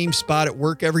the same spot at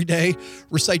work every day,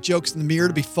 recite jokes in the mirror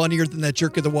to be funnier than that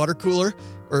jerk at the water cooler?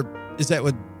 Or is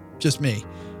that just me?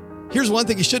 Here's one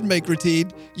thing you shouldn't make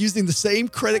routine: using the same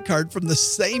credit card from the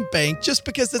same bank just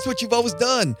because that's what you've always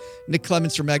done. Nick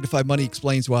Clements from Magnify Money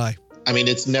explains why. I mean,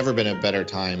 it's never been a better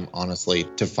time, honestly,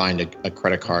 to find a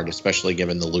credit card, especially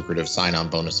given the lucrative sign-on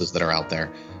bonuses that are out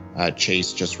there.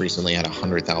 Chase just recently had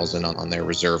 100,000 on their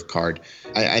reserve card.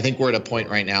 I think we're at a point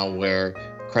right now where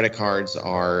credit cards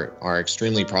are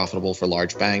extremely profitable for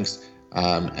large banks,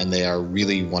 and they are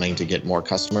really wanting to get more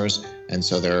customers, and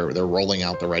so they're rolling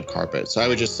out the red carpet. So I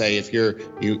would just say if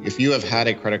you have had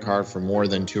a credit card for more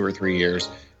than 2 or 3 years,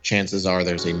 chances are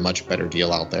there's a much better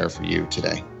deal out there for you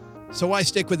today. So why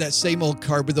stick with that same old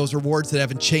card with those rewards that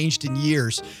haven't changed in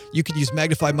years? You can use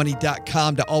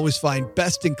MagnifyMoney.com to always find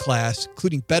best in class,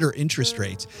 including better interest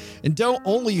rates. And don't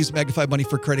only use Magnify Money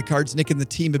for credit cards. Nick and the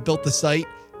team have built the site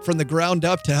from the ground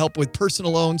up to help with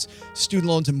personal loans, student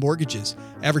loans, and mortgages.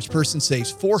 Average person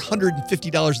saves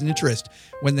 $450 in interest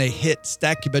when they hit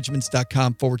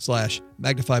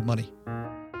stackingbenjamins.com/magnified money.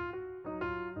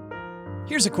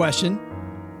 Here's a question.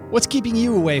 What's keeping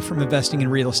you away from investing in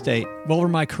real estate? Well, over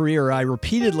my career, I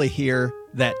repeatedly hear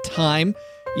that time,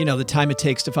 the time it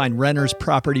takes to find renters,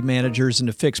 property managers, and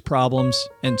to fix problems,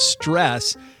 and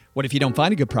stress. What if you don't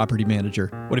find a good property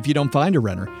manager? What if you don't find a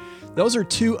renter? Those are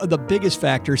two of the biggest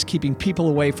factors keeping people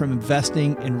away from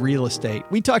investing in real estate.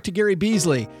 We talked to Gary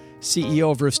Beasley,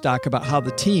 CEO of Roofstock, about how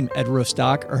the team at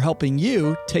Roofstock are helping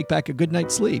you take back a good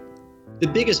night's sleep. The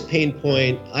biggest pain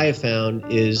point I have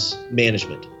found is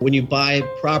management. When you buy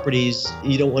properties,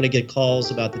 you don't want to get calls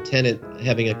about the tenant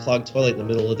having a clogged toilet in the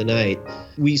middle of the night.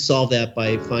 We solve that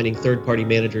by finding third-party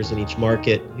managers in each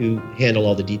market who handle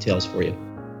all the details for you.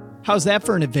 How's that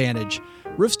for an advantage?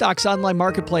 Roofstock's online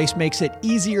marketplace makes it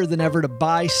easier than ever to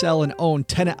buy, sell, and own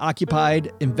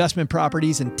tenant-occupied investment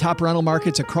properties in top rental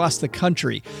markets across the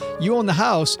country. You own the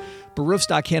house, but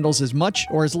Roofstock handles as much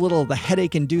or as little of the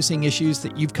headache-inducing issues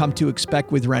that you've come to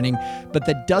expect with renting, but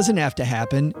that doesn't have to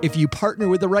happen if you partner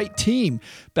with the right team.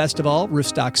 Best of all,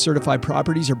 Roofstock's certified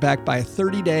properties are backed by a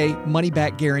 30-day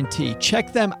money-back guarantee.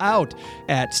 Check them out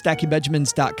at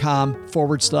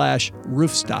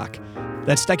stackingbenjamins.com/roofstock.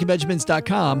 That's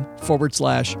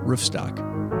stackingbenjamins.com/roofstock.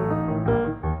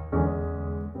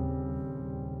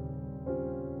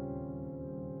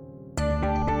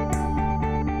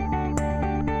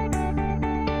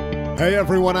 Hey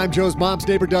everyone, I'm Joe's mom's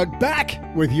neighbor Doug, back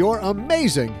with your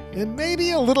amazing and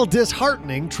maybe a little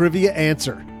disheartening trivia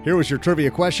answer. Here was your trivia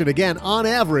question again. On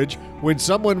average, when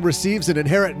someone receives an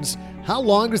inheritance, how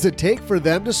long does it take for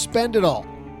them to spend it all?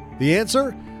 The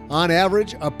answer? On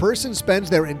average, a person spends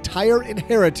their entire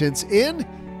inheritance in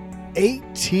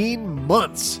 18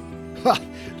 months.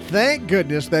 Thank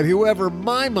goodness that whoever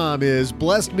my mom is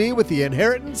blessed me with the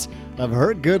inheritance of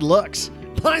her good looks.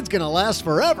 Mine's gonna last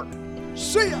forever.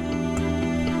 See ya!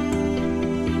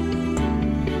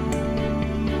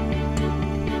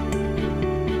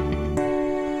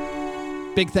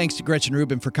 Big thanks to Gretchen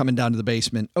Rubin for coming down to the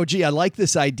basement. Oh, gee, I like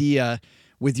this idea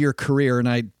with your career, and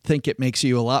I think it makes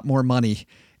you a lot more money.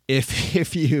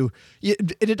 If you,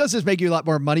 and it doesn't just make you a lot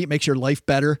more money, it makes your life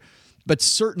better, but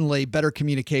certainly better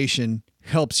communication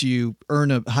helps you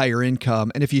earn a higher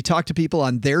income. And if you talk to people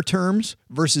on their terms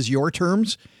versus your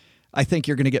terms, I think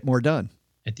you're going to get more done.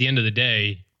 At the end of the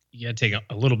day, you got to take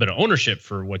a little bit of ownership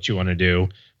for what you want to do,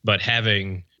 but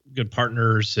having good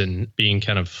partners and being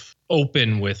kind of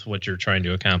open with what you're trying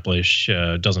to accomplish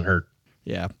doesn't hurt.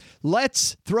 Yeah.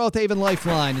 Let's throw out the Haven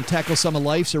Lifeline and tackle some of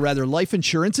life's, or rather life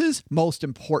insurance's, most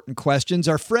important questions.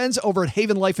 Our friends over at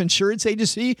Haven Life Insurance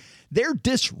Agency, they're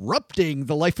disrupting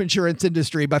the life insurance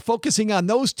industry by focusing on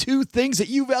those two things that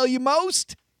you value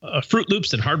most. Fruit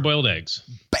Loops and hard-boiled eggs.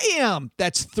 Bam!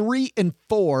 That's 3 and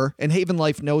 4, and Haven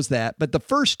Life knows that. But the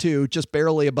first two, just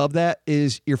barely above that,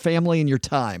 is your family and your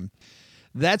time.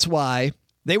 That's why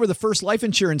they were the first life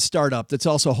insurance startup that's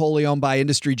also wholly owned by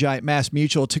industry giant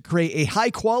MassMutual to create a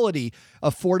high-quality,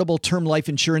 affordable term life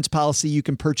insurance policy you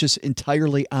can purchase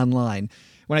entirely online.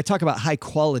 When I talk about high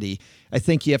quality, I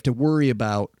think you have to worry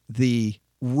about the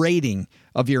rating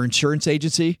of your insurance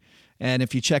agency. And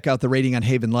if you check out the rating on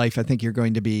Haven Life, I think you're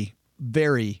going to be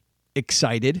very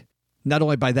excited, not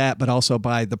only by that, but also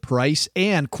by the price.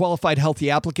 And qualified healthy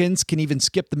applicants can even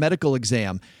skip the medical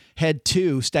exam. Head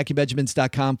to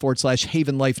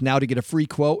stackingbenjamins.com/Haven Life now to get a free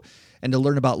quote and to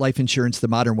learn about life insurance the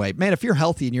modern way. Man, if you're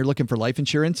healthy and you're looking for life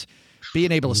insurance,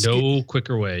 being able to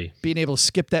quicker way. Being able to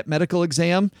skip that medical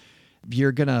exam,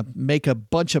 you're going to make a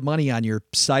bunch of money on your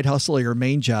side hustle or your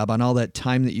main job, on all that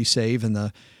time that you save, and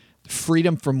the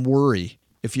freedom from worry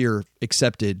if you're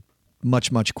accepted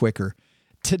much, much quicker.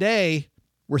 Today,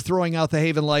 we're throwing out the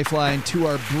Haven Lifeline to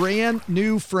our brand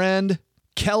new friend,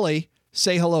 Kelly.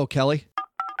 Say hello, Kelly.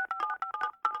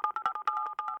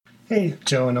 Hey,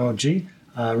 Joe and OG.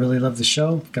 Really love the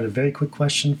show. Got a very quick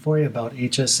question for you about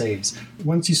HSAs.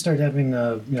 Once you start having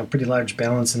a pretty large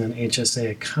balance in an HSA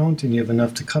account and you have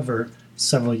enough to cover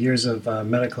several years of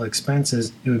medical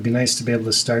expenses, it would be nice to be able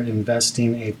to start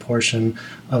investing a portion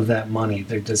of that money.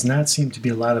 There does not seem to be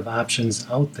a lot of options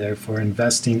out there for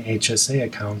investing HSA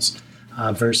accounts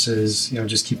versus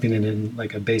just keeping it in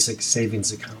like a basic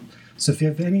savings account. So if you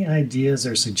have any ideas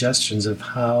or suggestions of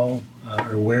how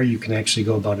or where you can actually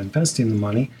go about investing the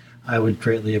money, I would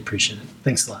greatly appreciate it.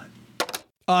 Thanks a lot.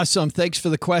 Awesome. Thanks for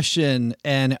the question.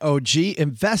 And OG,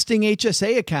 investing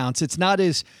HSA accounts, it's not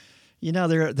as,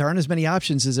 there aren't as many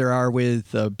options as there are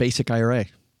with basic IRA.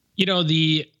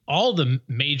 The all the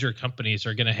major companies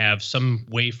are going to have some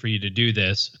way for you to do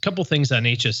this. A couple things on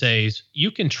HSAs.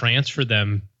 You can transfer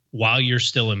them while you're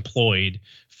still employed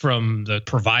from the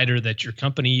provider that your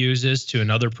company uses to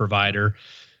another provider.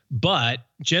 But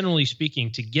generally speaking,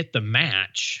 to get the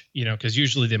match, because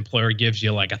usually the employer gives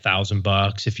you like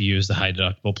 $1,000 if you use the high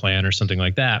deductible plan or something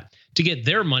like that. To get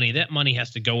their money, that money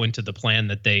has to go into the plan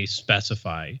that they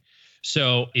specify.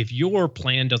 So if your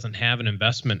plan doesn't have an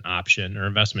investment option or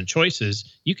investment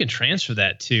choices, you can transfer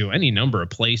that to any number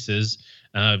of places.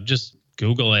 Just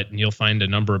Google it and you'll find a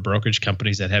number of brokerage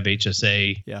companies that have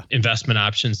HSA investment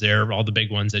options there, all the big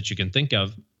ones that you can think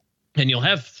of. And you'll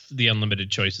have the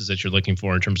unlimited choices that you're looking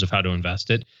for in terms of how to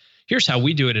invest it. Here's how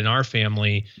we do it in our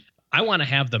family. I want to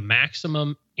have the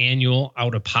maximum annual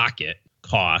out-of-pocket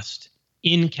cost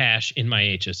in cash in my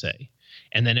HSA.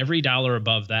 And then every dollar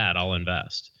above that, I'll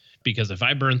invest. Because if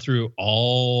I burn through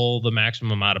all the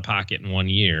maximum out of pocket in 1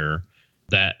 year,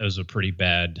 that is a pretty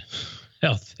bad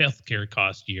healthcare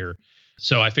cost year.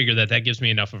 So I figure that gives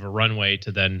me enough of a runway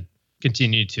to then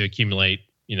continue to accumulate,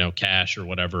 cash or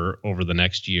whatever over the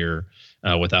next year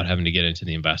without having to get into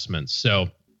the investments. So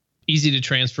easy to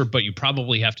transfer, but you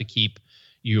probably have to keep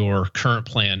your current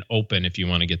plan open if you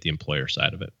want to get the employer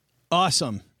side of it.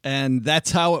 Awesome. And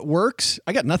that's how it works.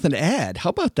 I got nothing to add. How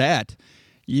about that?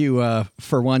 You,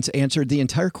 for once, answered the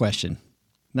entire question.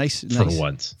 Nice. For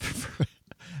once.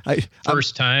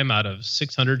 First time out of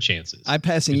 600 chances. I'm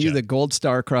passing you the gold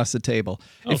star across the table.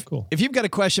 Cool. If you've got a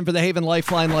question for the Haven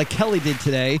Lifeline like Kelly did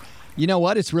today, you know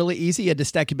what? It's really easy. Head to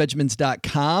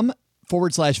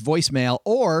stackingbenjamins.com/voicemail,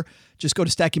 or just go to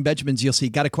Stacking Benjamins. You'll see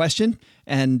Got a Question,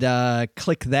 and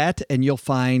click that, and you'll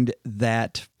find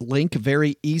that link.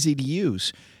 Very easy to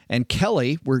use. And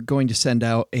Kelly, we're going to send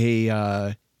out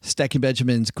a Stacking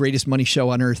Benjamin's Greatest Money Show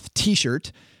on Earth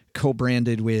t-shirt,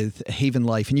 co-branded with Haven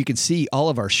Life. And you can see all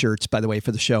of our shirts, by the way,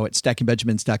 for the show at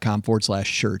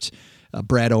stackingbenjamins.com/shirts.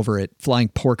 Brad over at Flying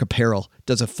Pork Apparel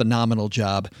does a phenomenal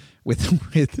job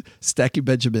with Stacking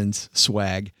Benjamin's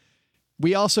swag.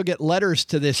 We also get letters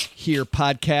to this here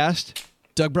podcast.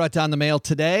 Doug brought down the mail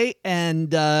today,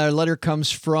 and our letter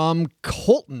comes from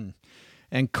Colton.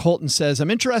 And Colton says, I'm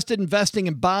interested in investing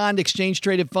in bond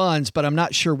exchange-traded funds, but I'm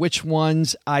not sure which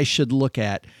ones I should look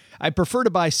at. I prefer to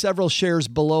buy several shares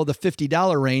below the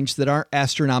 $50 range that aren't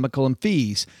astronomical in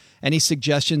fees. Any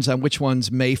suggestions on which ones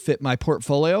may fit my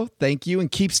portfolio? Thank you, and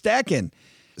keep stacking.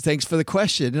 Thanks for the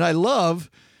question. And I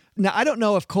don't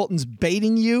know if Colton's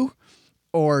baiting you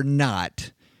or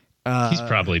not. He's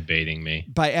probably baiting me.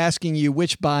 By asking you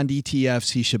which bond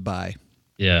ETFs he should buy.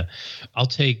 Yeah. I'll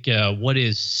take what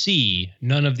is C,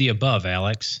 none of the above,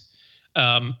 Alex.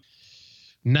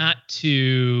 Not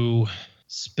to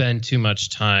spend too much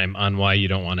time on why you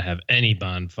don't want to have any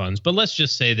bond funds, but let's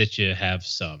just say that you have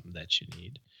some that you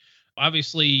need.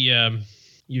 Obviously,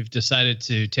 you've decided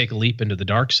to take a leap into the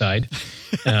dark side.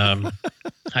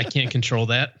 I can't control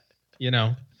that.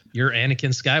 You're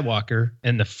Anakin Skywalker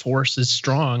and the Force is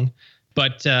strong.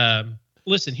 But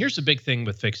listen, here's the big thing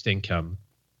with fixed income.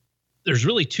 There's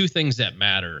really two things that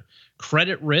matter.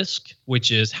 Credit risk, which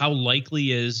is how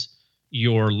likely is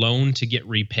your loan to get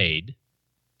repaid,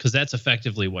 because that's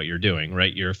effectively what you're doing,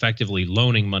 right? You're effectively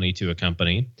loaning money to a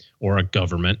company or a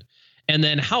government. And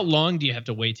then how long do you have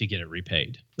to wait to get it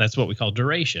repaid? That's what we call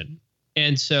duration.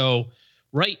 And so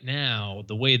right now,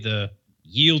 the way the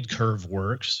yield curve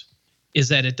works is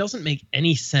that it doesn't make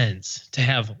any sense to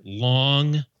have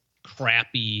long,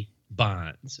 crappy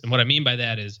bonds. And what I mean by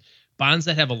that is bonds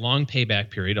that have a long payback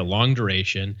period, a long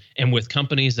duration, and with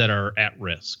companies that are at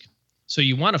risk. So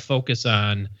you want to focus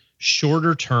on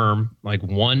shorter term, like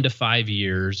 1 to 5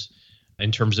 years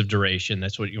in terms of duration.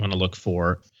 That's what you want to look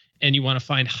for. And you want to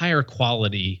find higher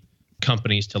quality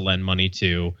companies to lend money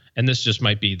to. And this just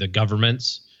might be the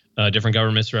governments, different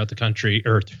governments throughout the country,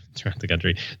 or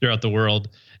throughout the world,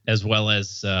 as well as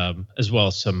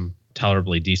some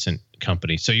tolerably decent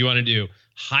companies. So you want to do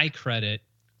high credit,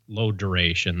 low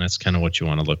duration. That's kind of what you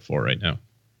want to look for right now.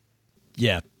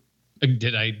 Yeah.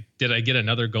 Did I get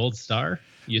another gold star?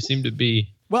 You seem to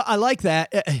be. Well, I like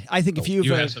that. I think if you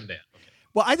have some, Dan. Okay.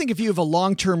 Well, I think if you have a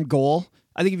long-term goal,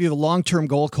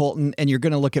 Colton, and you're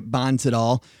going to look at bonds at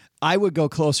all, I would go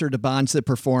closer to bonds that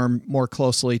perform more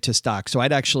closely to stocks. So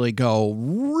I'd actually go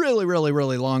really, really,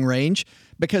 really long range,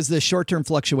 because the short-term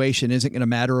fluctuation isn't going to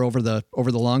matter over the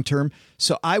long term.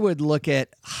 So I would look at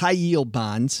high-yield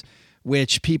bonds,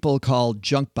 which people call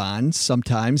junk bonds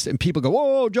sometimes. And people go,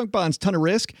 whoa, junk bonds, ton of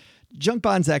risk. junk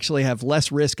bonds actually have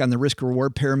less risk on the risk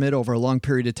reward pyramid over a long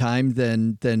period of time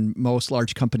than most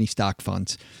large company stock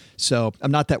funds. So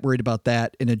I'm not that worried about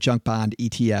that in a junk bond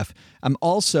ETF. I'm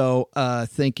also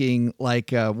thinking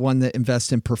like one that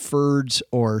invests in preferreds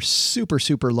or super,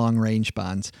 super long range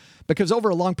bonds. Because over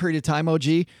a long period of time,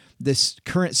 OG, this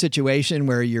current situation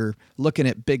where you're looking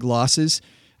at big losses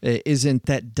isn't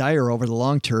that dire over the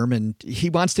long term. And he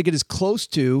wants to get as close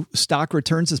to stock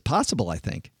returns as possible, I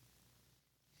think.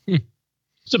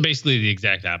 So basically the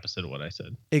exact opposite of what I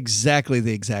said. Exactly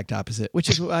the exact opposite, which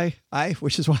is why I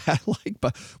like,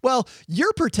 but well,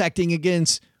 you're protecting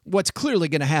against what's clearly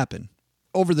going to happen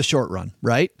over the short run,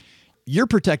 right? You're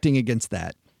protecting against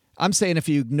that. I'm saying if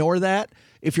you ignore that,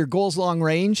 if your goal's long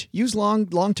range, use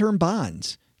long-term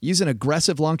bonds. Use an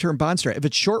aggressive long-term bond strategy. If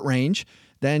it's short range,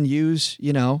 then use,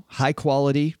 high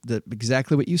quality,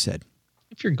 exactly what you said.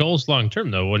 If your goal's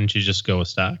long-term though, wouldn't you just go with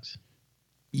stocks?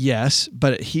 Yes,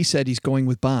 but he said he's going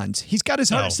with bonds. He's got his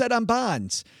heart set on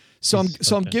bonds. So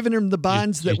I'm giving him the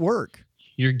bonds that work.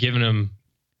 You're giving him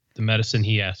the medicine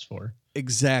he asked for.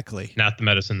 Exactly. Not the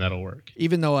medicine that'll work.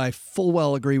 Even though I full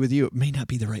well agree with you, it may not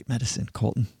be the right medicine,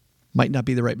 Colton. Might not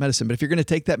be the right medicine. But if you're going to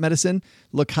take that medicine,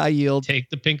 look high yield. Take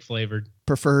the pink flavored.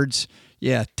 Preferreds.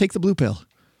 Yeah, take the blue pill.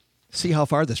 See how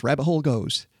far this rabbit hole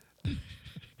goes.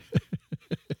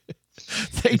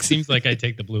 It seems like I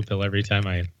take the blue pill every time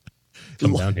I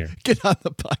come down here. Get on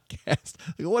the podcast.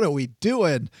 What are we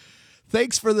doing?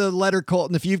 Thanks for the letter,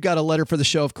 Colton. If you've got a letter for the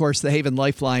show, of course, the Haven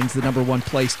Lifeline's the number one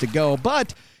place to go.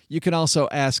 But you can also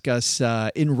ask us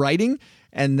in writing,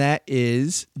 and that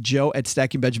is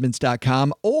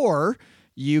joe@stackingbenjamins.com, or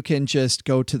you can just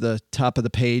go to the top of the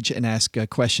page and ask a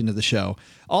question of the show.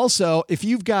 Also, if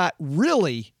you've got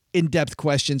really in-depth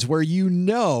questions where you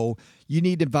need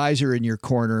an advisor in your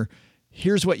corner,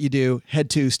 here's what you do. Head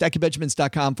to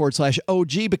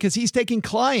stackingbenjamins.com/OG because he's taking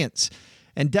clients,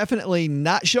 and definitely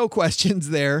not show questions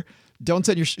there. Don't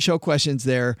send your show questions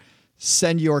there.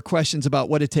 Send your questions about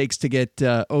what it takes to get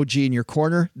OG in your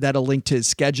corner. That'll link to his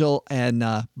schedule, and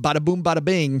bada boom, bada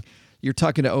bing, you're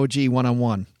talking to OG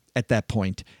one-on-one at that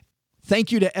point.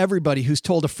 Thank you to everybody who's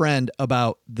told a friend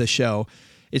about the show.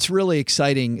 It's really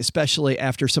exciting, especially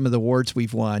after some of the awards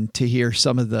we've won, to hear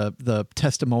some of the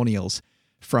testimonials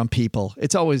from people.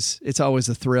 It's always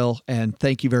a thrill, and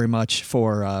thank you very much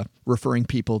for referring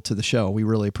people to the show. We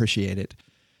really appreciate it.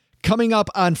 Coming up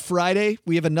on Friday,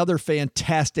 we have another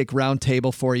fantastic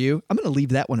roundtable for you. I'm going to leave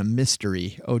that one a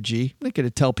mystery, OG. I'm not going to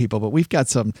tell people, but we've got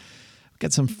some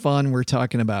fun we're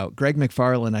talking about. Greg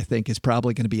McFarland, I think, is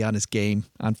probably going to be on his game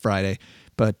on Friday,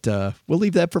 but we'll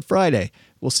leave that for Friday.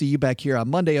 We'll see you back here on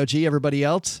Monday, OG. Everybody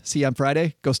else, see you on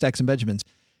Friday. Go Stack some Benjamins.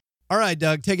 All right,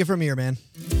 Doug, take it from here, man.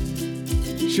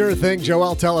 Sure thing, Joe.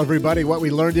 I'll tell everybody what we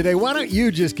learned today. Why don't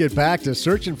you just get back to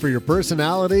searching for your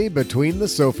personality between the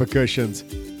sofa cushions?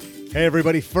 Hey,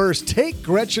 everybody. First, take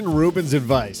Gretchen Rubin's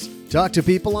advice. Talk to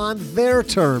people on their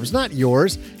terms, not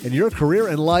yours, and your career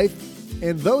and life,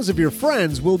 and those of your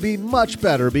friends will be much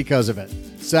better because of it.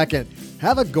 Second,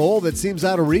 have a goal that seems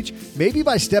out of reach. Maybe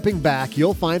by stepping back,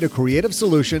 you'll find a creative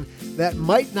solution that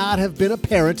might not have been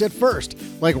apparent at first,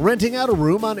 like renting out a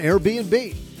room on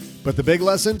Airbnb. But the big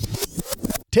lesson?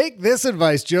 Take this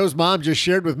advice Joe's mom just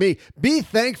shared with me. Be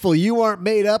thankful you aren't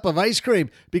made up of ice cream,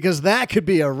 because that could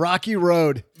be a rocky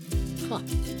road. Huh.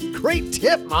 Great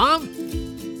tip, Mom!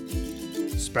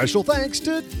 Special thanks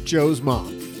to Joe's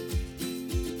mom.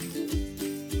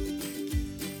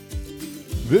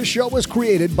 This show was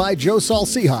created by Joe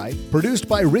Saul-Sehy, produced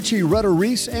by Richie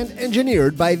Rudder-Reese, and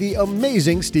engineered by the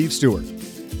amazing Steve Stewart.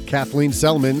 Kathleen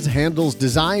Selmans handles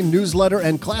design, newsletter,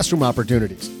 and classroom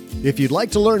opportunities. If you'd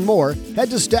like to learn more,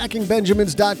 head to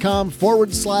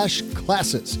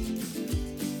stackingbenjamins.com/classes.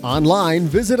 Online,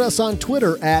 visit us on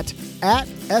Twitter at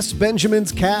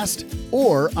 @SBenjaminsCast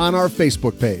or on our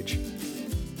Facebook page.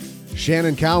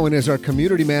 Shannon Cowan is our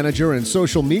community manager and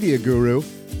social media guru.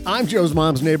 I'm Joe's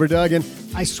mom's neighbor, Doug, and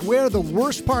I swear the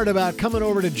worst part about coming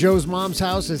over to Joe's mom's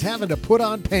house is having to put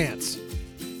on pants.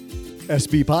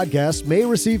 SB Podcasts may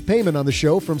receive payment on the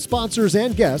show from sponsors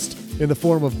and guests in the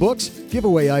form of books,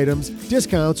 giveaway items,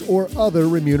 discounts, or other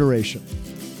remuneration.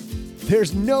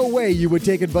 There's no way you would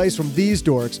take advice from these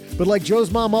dorks, but like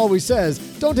Joe's mom always says,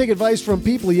 don't take advice from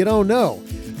people you don't know.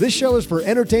 This show is for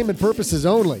entertainment purposes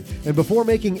only, and before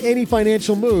making any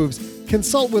financial moves,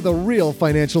 consult with a real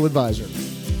financial advisor.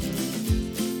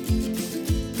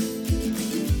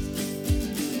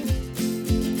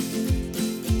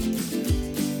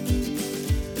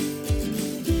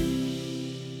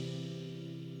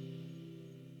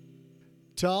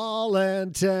 Tall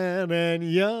and tan and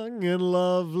young and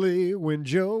lovely. When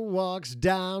Joe walks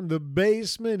down the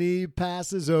basement, he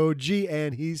passes OG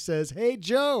and he says, "Hey,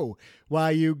 Joe,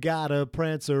 why you gotta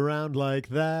prance around like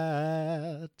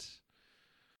that?"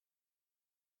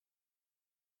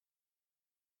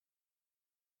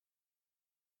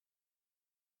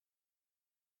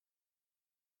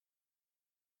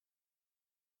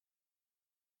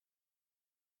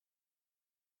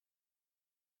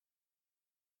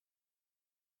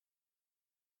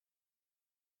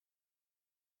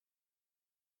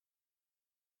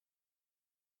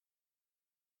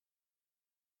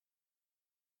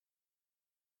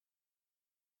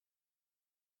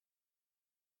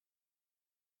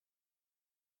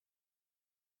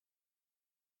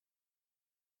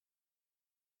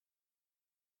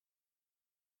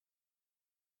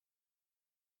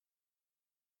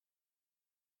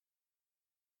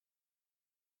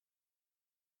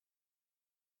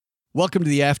 Welcome to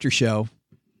the after show.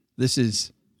 This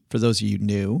is, for those of you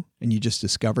new and you just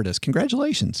discovered us,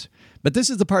 congratulations. But this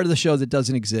is the part of the show that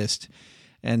doesn't exist.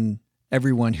 And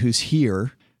everyone who's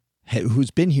here, who's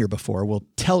been here before, will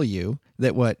tell you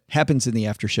that what happens in the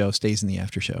after show stays in the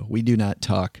after show. We do not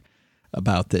talk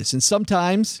about this. And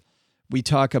sometimes we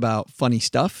talk about funny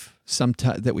stuff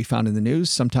that we found in the news.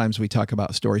 Sometimes we talk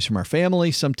about stories from our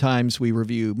family. Sometimes we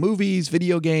review movies,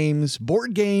 video games,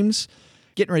 board games.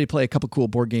 Getting ready to play a couple cool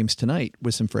board games tonight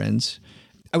with some friends.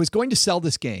 I was going to sell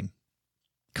this game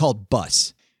called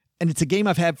Bus, and it's a game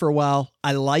I've had for a while.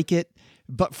 I like it,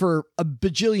 but for a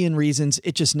bajillion reasons,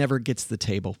 it just never gets to the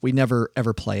table. We never,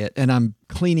 ever play it, and I'm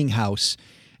cleaning house,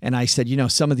 and I said,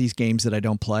 some of these games that I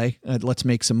don't play, let's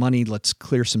make some money. Let's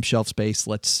clear some shelf space.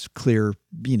 Let's clear,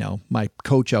 my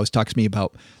coach always talks to me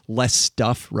about less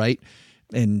stuff, right?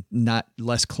 And not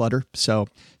less clutter. So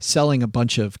selling a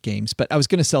bunch of games, but I was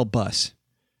going to sell Bus.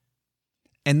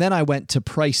 And then I went to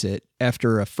price it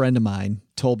after a friend of mine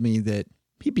told me that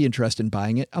he'd be interested in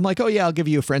buying it. I'm like, oh yeah, I'll give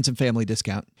you a friends and family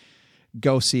discount.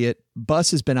 Go see it. Bus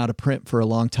has been out of print for a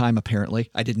long time, apparently.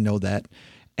 I didn't know that.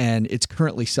 And it's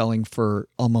currently selling for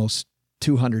almost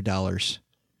 $200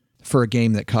 for a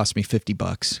game that cost me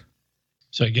 $50.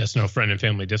 So I guess no friend and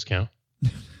family discount.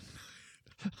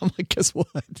 I'm like, guess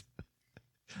what?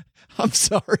 I'm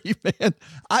sorry, man.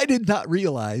 I did not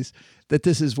realize that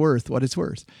this is worth what it's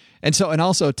worth. And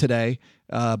also today,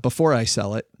 before I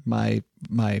sell it, my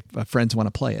friends want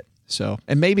to play it. So,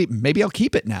 and maybe I'll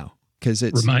keep it now because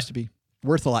it seems to be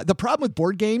worth a lot. The problem with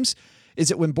board games is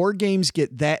that when board games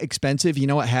get that expensive, you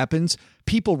know what happens?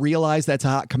 People realize that's a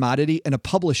hot commodity, and a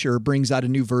publisher brings out a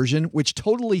new version, which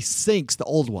totally sinks the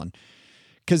old one.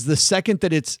 Because the second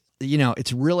that it's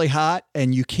really hot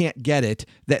and you can't get it,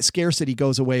 that scarcity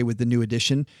goes away with the new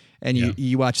edition. And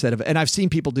you watch that. And I've seen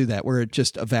people do that where it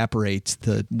just evaporates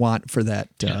the want for that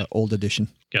old edition.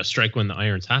 Yeah, strike when the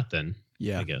iron's hot then.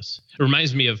 Yeah. I guess. It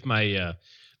reminds me of my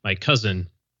cousin,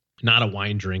 not a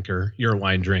wine drinker. You're a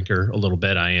wine drinker, a little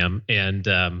bit I am.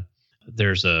 And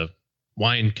there's a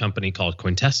wine company called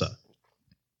Quintessa.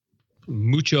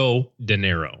 Mucho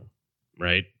dinero,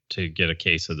 right? To get a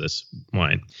case of this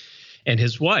wine. And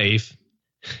his wife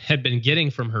had been getting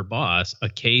from her boss a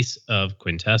case of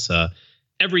Quintessa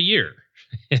every year.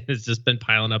 It's just been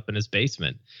piling up in his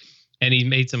basement. And he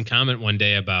made some comment one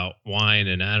day about wine,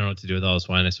 and I don't know what to do with all this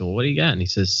wine. I said, well, what do you got? And he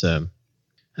says, I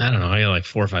don't know. I got like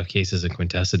 4 or 5 cases of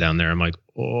Quintessa down there. I'm like,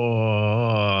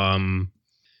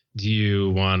 do you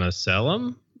want to sell them?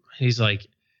 And he's like,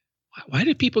 why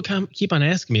do people keep on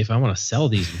asking me if I want to sell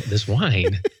this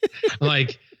wine? I'm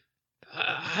like,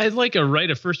 I'd like a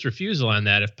right of first refusal on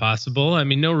that if possible. I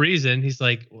mean, no reason. He's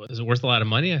like, well, is it worth a lot of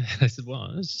money? I said,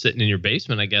 well, it's sitting in your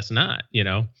basement. I guess not,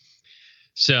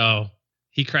 So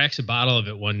he cracks a bottle of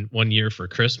it one year for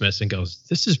Christmas and goes,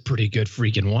 this is pretty good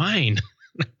freaking wine.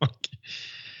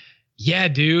 Yeah,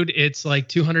 dude, it's like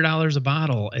 $200 a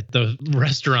bottle at the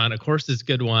restaurant. Of course it's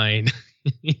good wine.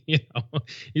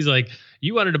 He's like,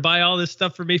 you wanted to buy all this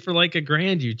stuff for me for like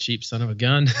 $1,000, you cheap son of a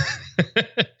gun.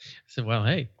 I said, well,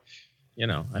 hey.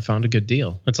 I found a good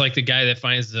deal. It's like the guy that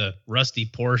finds the rusty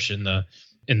Porsche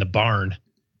in the barn,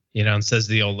 and says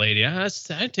to the old lady,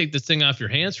 I'd take this thing off your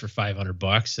hands for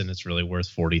 $500 and it's really worth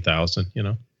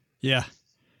 $40,000, Yeah.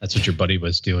 That's what your buddy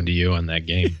was doing to you on that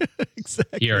game.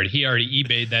 Exactly. He already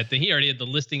eBayed that thing. He already had the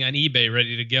listing on eBay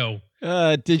ready to go.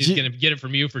 He's going to get it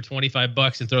from you for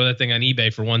 $25 and throw that thing on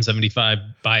eBay for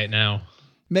 $175. Buy it now.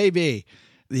 Maybe.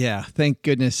 Yeah, thank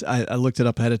goodness I looked it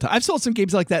up ahead of time. I've sold some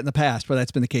games like that in the past where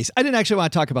that's been the case. I didn't actually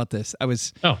want to talk about this. I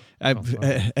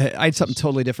had something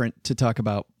totally different to talk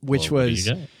about, which was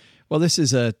Well, this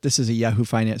is a Yahoo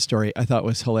Finance story I thought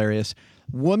was hilarious.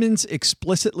 Woman's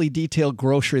explicitly detailed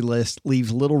grocery list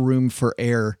leaves little room for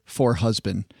error for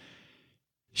husband.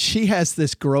 She has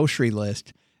this grocery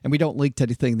list, and we don't link to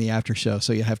anything in the after show,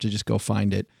 so you have to just go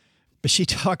find it. But she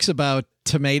talks about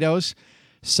tomatoes,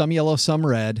 some yellow, some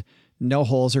red, no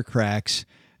holes or cracks,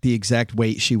 the exact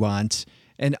weight she wants.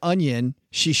 An onion,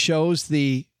 she shows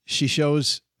the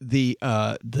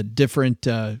different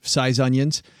size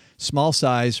onions, small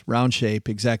size, round shape,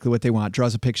 exactly what they want,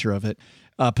 draws a picture of it.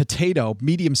 Potato,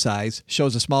 medium size,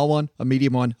 shows a small one, a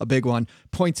medium one, a big one,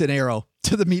 points an arrow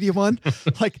to the medium one.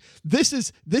 Like this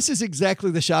is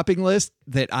exactly the shopping list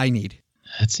that I need.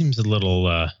 That seems a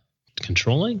little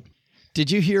controlling. Did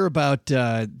you hear about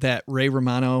that Ray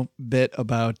Romano bit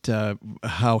about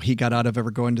how he got out of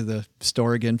ever going to the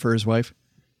store again for his wife?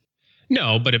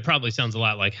 No, but it probably sounds a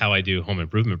lot like how I do home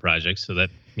improvement projects. So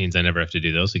that means I never have to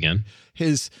do those again.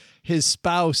 His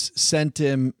spouse sent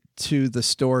him to the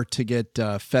store to get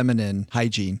feminine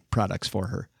hygiene products for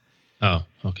her. Oh,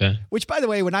 okay. Which, by the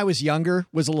way, when I was younger,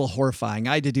 was a little horrifying.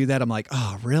 I had to do that. I'm like,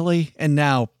 oh, really? And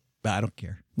now, I don't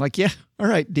care. I'm like, yeah, all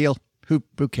right, deal. Who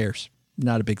cares?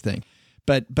 Not a big thing.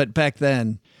 But back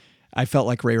then, I felt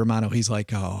like Ray Romano. He's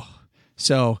like, oh.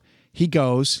 So he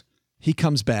goes, he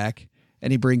comes back,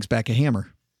 and he brings back a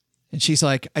hammer. And she's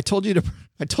like, I told you to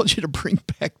bring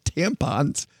back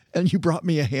tampons, and you brought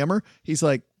me a hammer? He's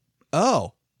like,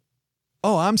 oh,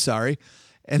 I'm sorry.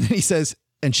 And then he says,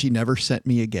 and she never sent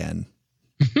me again.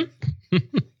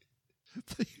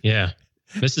 Yeah.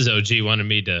 Mrs. OG wanted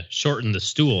me to shorten the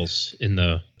stools in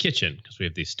the kitchen because we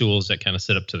have these stools that kind of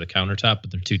sit up to the countertop,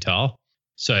 but they're too tall.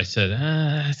 So I said,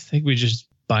 I think we just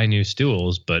buy new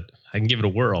stools, but I can give it a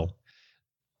whirl.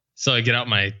 So I get out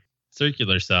my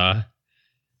circular saw,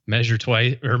 measure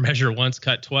once,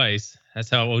 cut twice. That's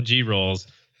how OG rolls.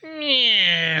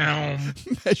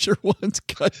 Measure once,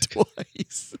 cut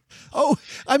twice. Oh,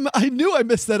 I knew I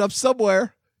messed that up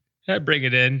somewhere. I bring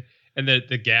it in, and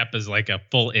the gap is like a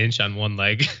full inch on one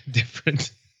leg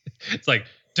different. It's like,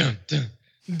 dun, dun,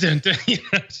 dun, dun. You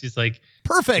know, she's like,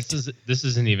 perfect. This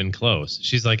isn't even close.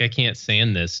 She's like, I can't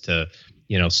sand this to,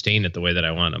 stain it the way that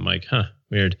I want. I'm like, huh,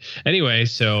 weird. Anyway,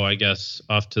 so I guess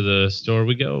off to the store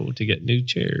we go to get new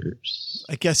chairs.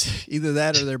 I guess either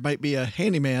that or there might be a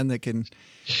handyman that can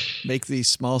make these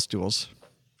small stools.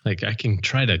 Like I can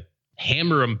try to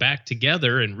hammer them back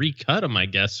together and recut them, I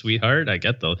guess, sweetheart. I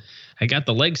got the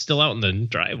legs still out in the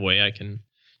driveway. Do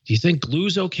you think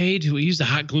glue's okay? Do we use the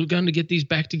hot glue gun to get these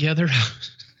back together?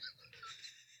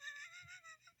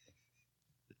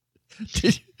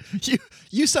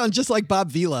 You sound just like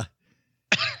Bob Vila.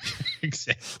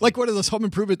 Exactly. Like one of those home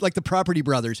improvement, like the Property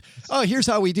Brothers. Oh, here's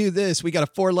how we do this. We got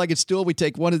a 4-legged stool. We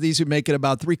take one of these, we make it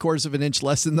about 3/4 of an inch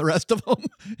less than the rest of them.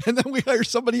 And then we hire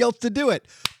somebody else to do it.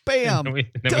 Bam. And then we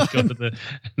go to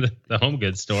the home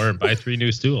goods store and buy 3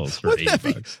 new stools for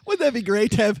 $80. Wouldn't that be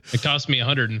great to have? It cost me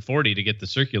 $140 to get the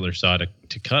circular saw to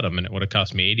cut them. And it would have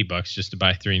cost me $80 just to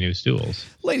buy 3 new stools.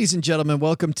 Ladies and gentlemen,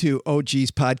 welcome to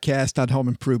OG's podcast on home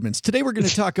improvements. Today, we're going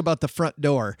to talk about the front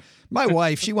door. My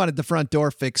wife, she wanted the front door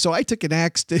fixed. So I took an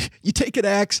axe. You take an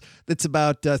axe that's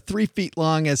about 3 feet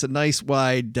long, has a nice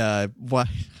wide, I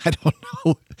don't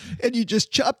know, and you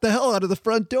just chop the hell out of the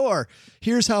front door.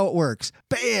 Here's how it works.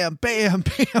 Bam, bam,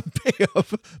 bam, bam.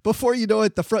 Before you know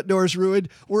it, the front door is ruined.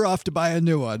 We're off to buy a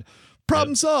new one.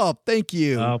 Problem solved. Thank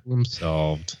you. Problem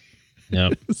solved.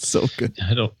 Yep. So good.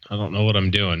 I don't know what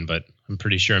I'm doing, but I'm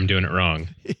pretty sure I'm doing it wrong.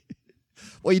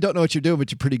 Well, you don't know what you're doing,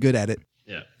 but you're pretty good at it.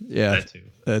 Yeah. Yeah. That too.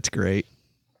 That's great.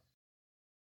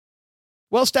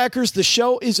 Well, Stackers, the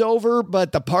show is over,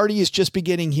 but the party is just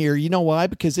beginning here. You know why?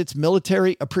 Because it's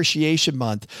Military Appreciation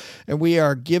Month, and we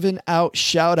are giving out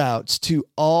shout-outs to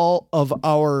all of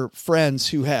our friends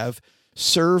who have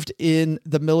served in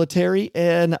the military.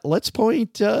 And let's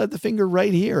point the finger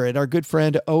right here at our good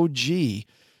friend OG,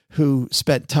 who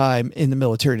spent time in the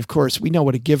military. And, of course, we know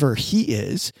what a giver he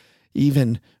is,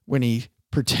 even when he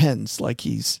pretends like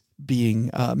he's being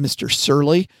Mr.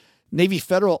 Surly. Navy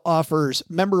Federal offers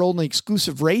member-only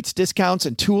exclusive rates, discounts,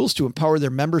 and tools to empower their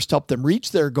members to help them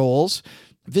reach their goals.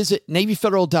 Visit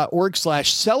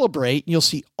NavyFederal.org/celebrate, and you'll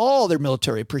see all their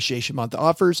Military Appreciation Month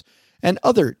offers and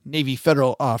other Navy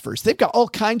Federal offers. They've got all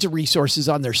kinds of resources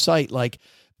on their site, like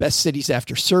best cities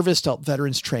after service to help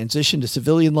veterans transition to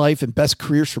civilian life and best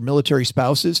careers for military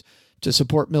spouses to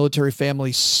support military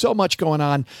families. So much going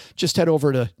on. Just head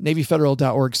over to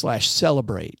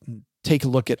NavyFederal.org/celebrate and take a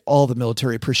look at all the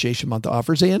Military Appreciation Month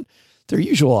offers and their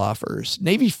usual offers.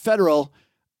 Navy Federal,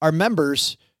 our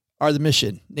members are the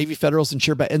mission. Navy Federal is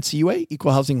insured by NCUA,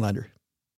 Equal Housing Lender.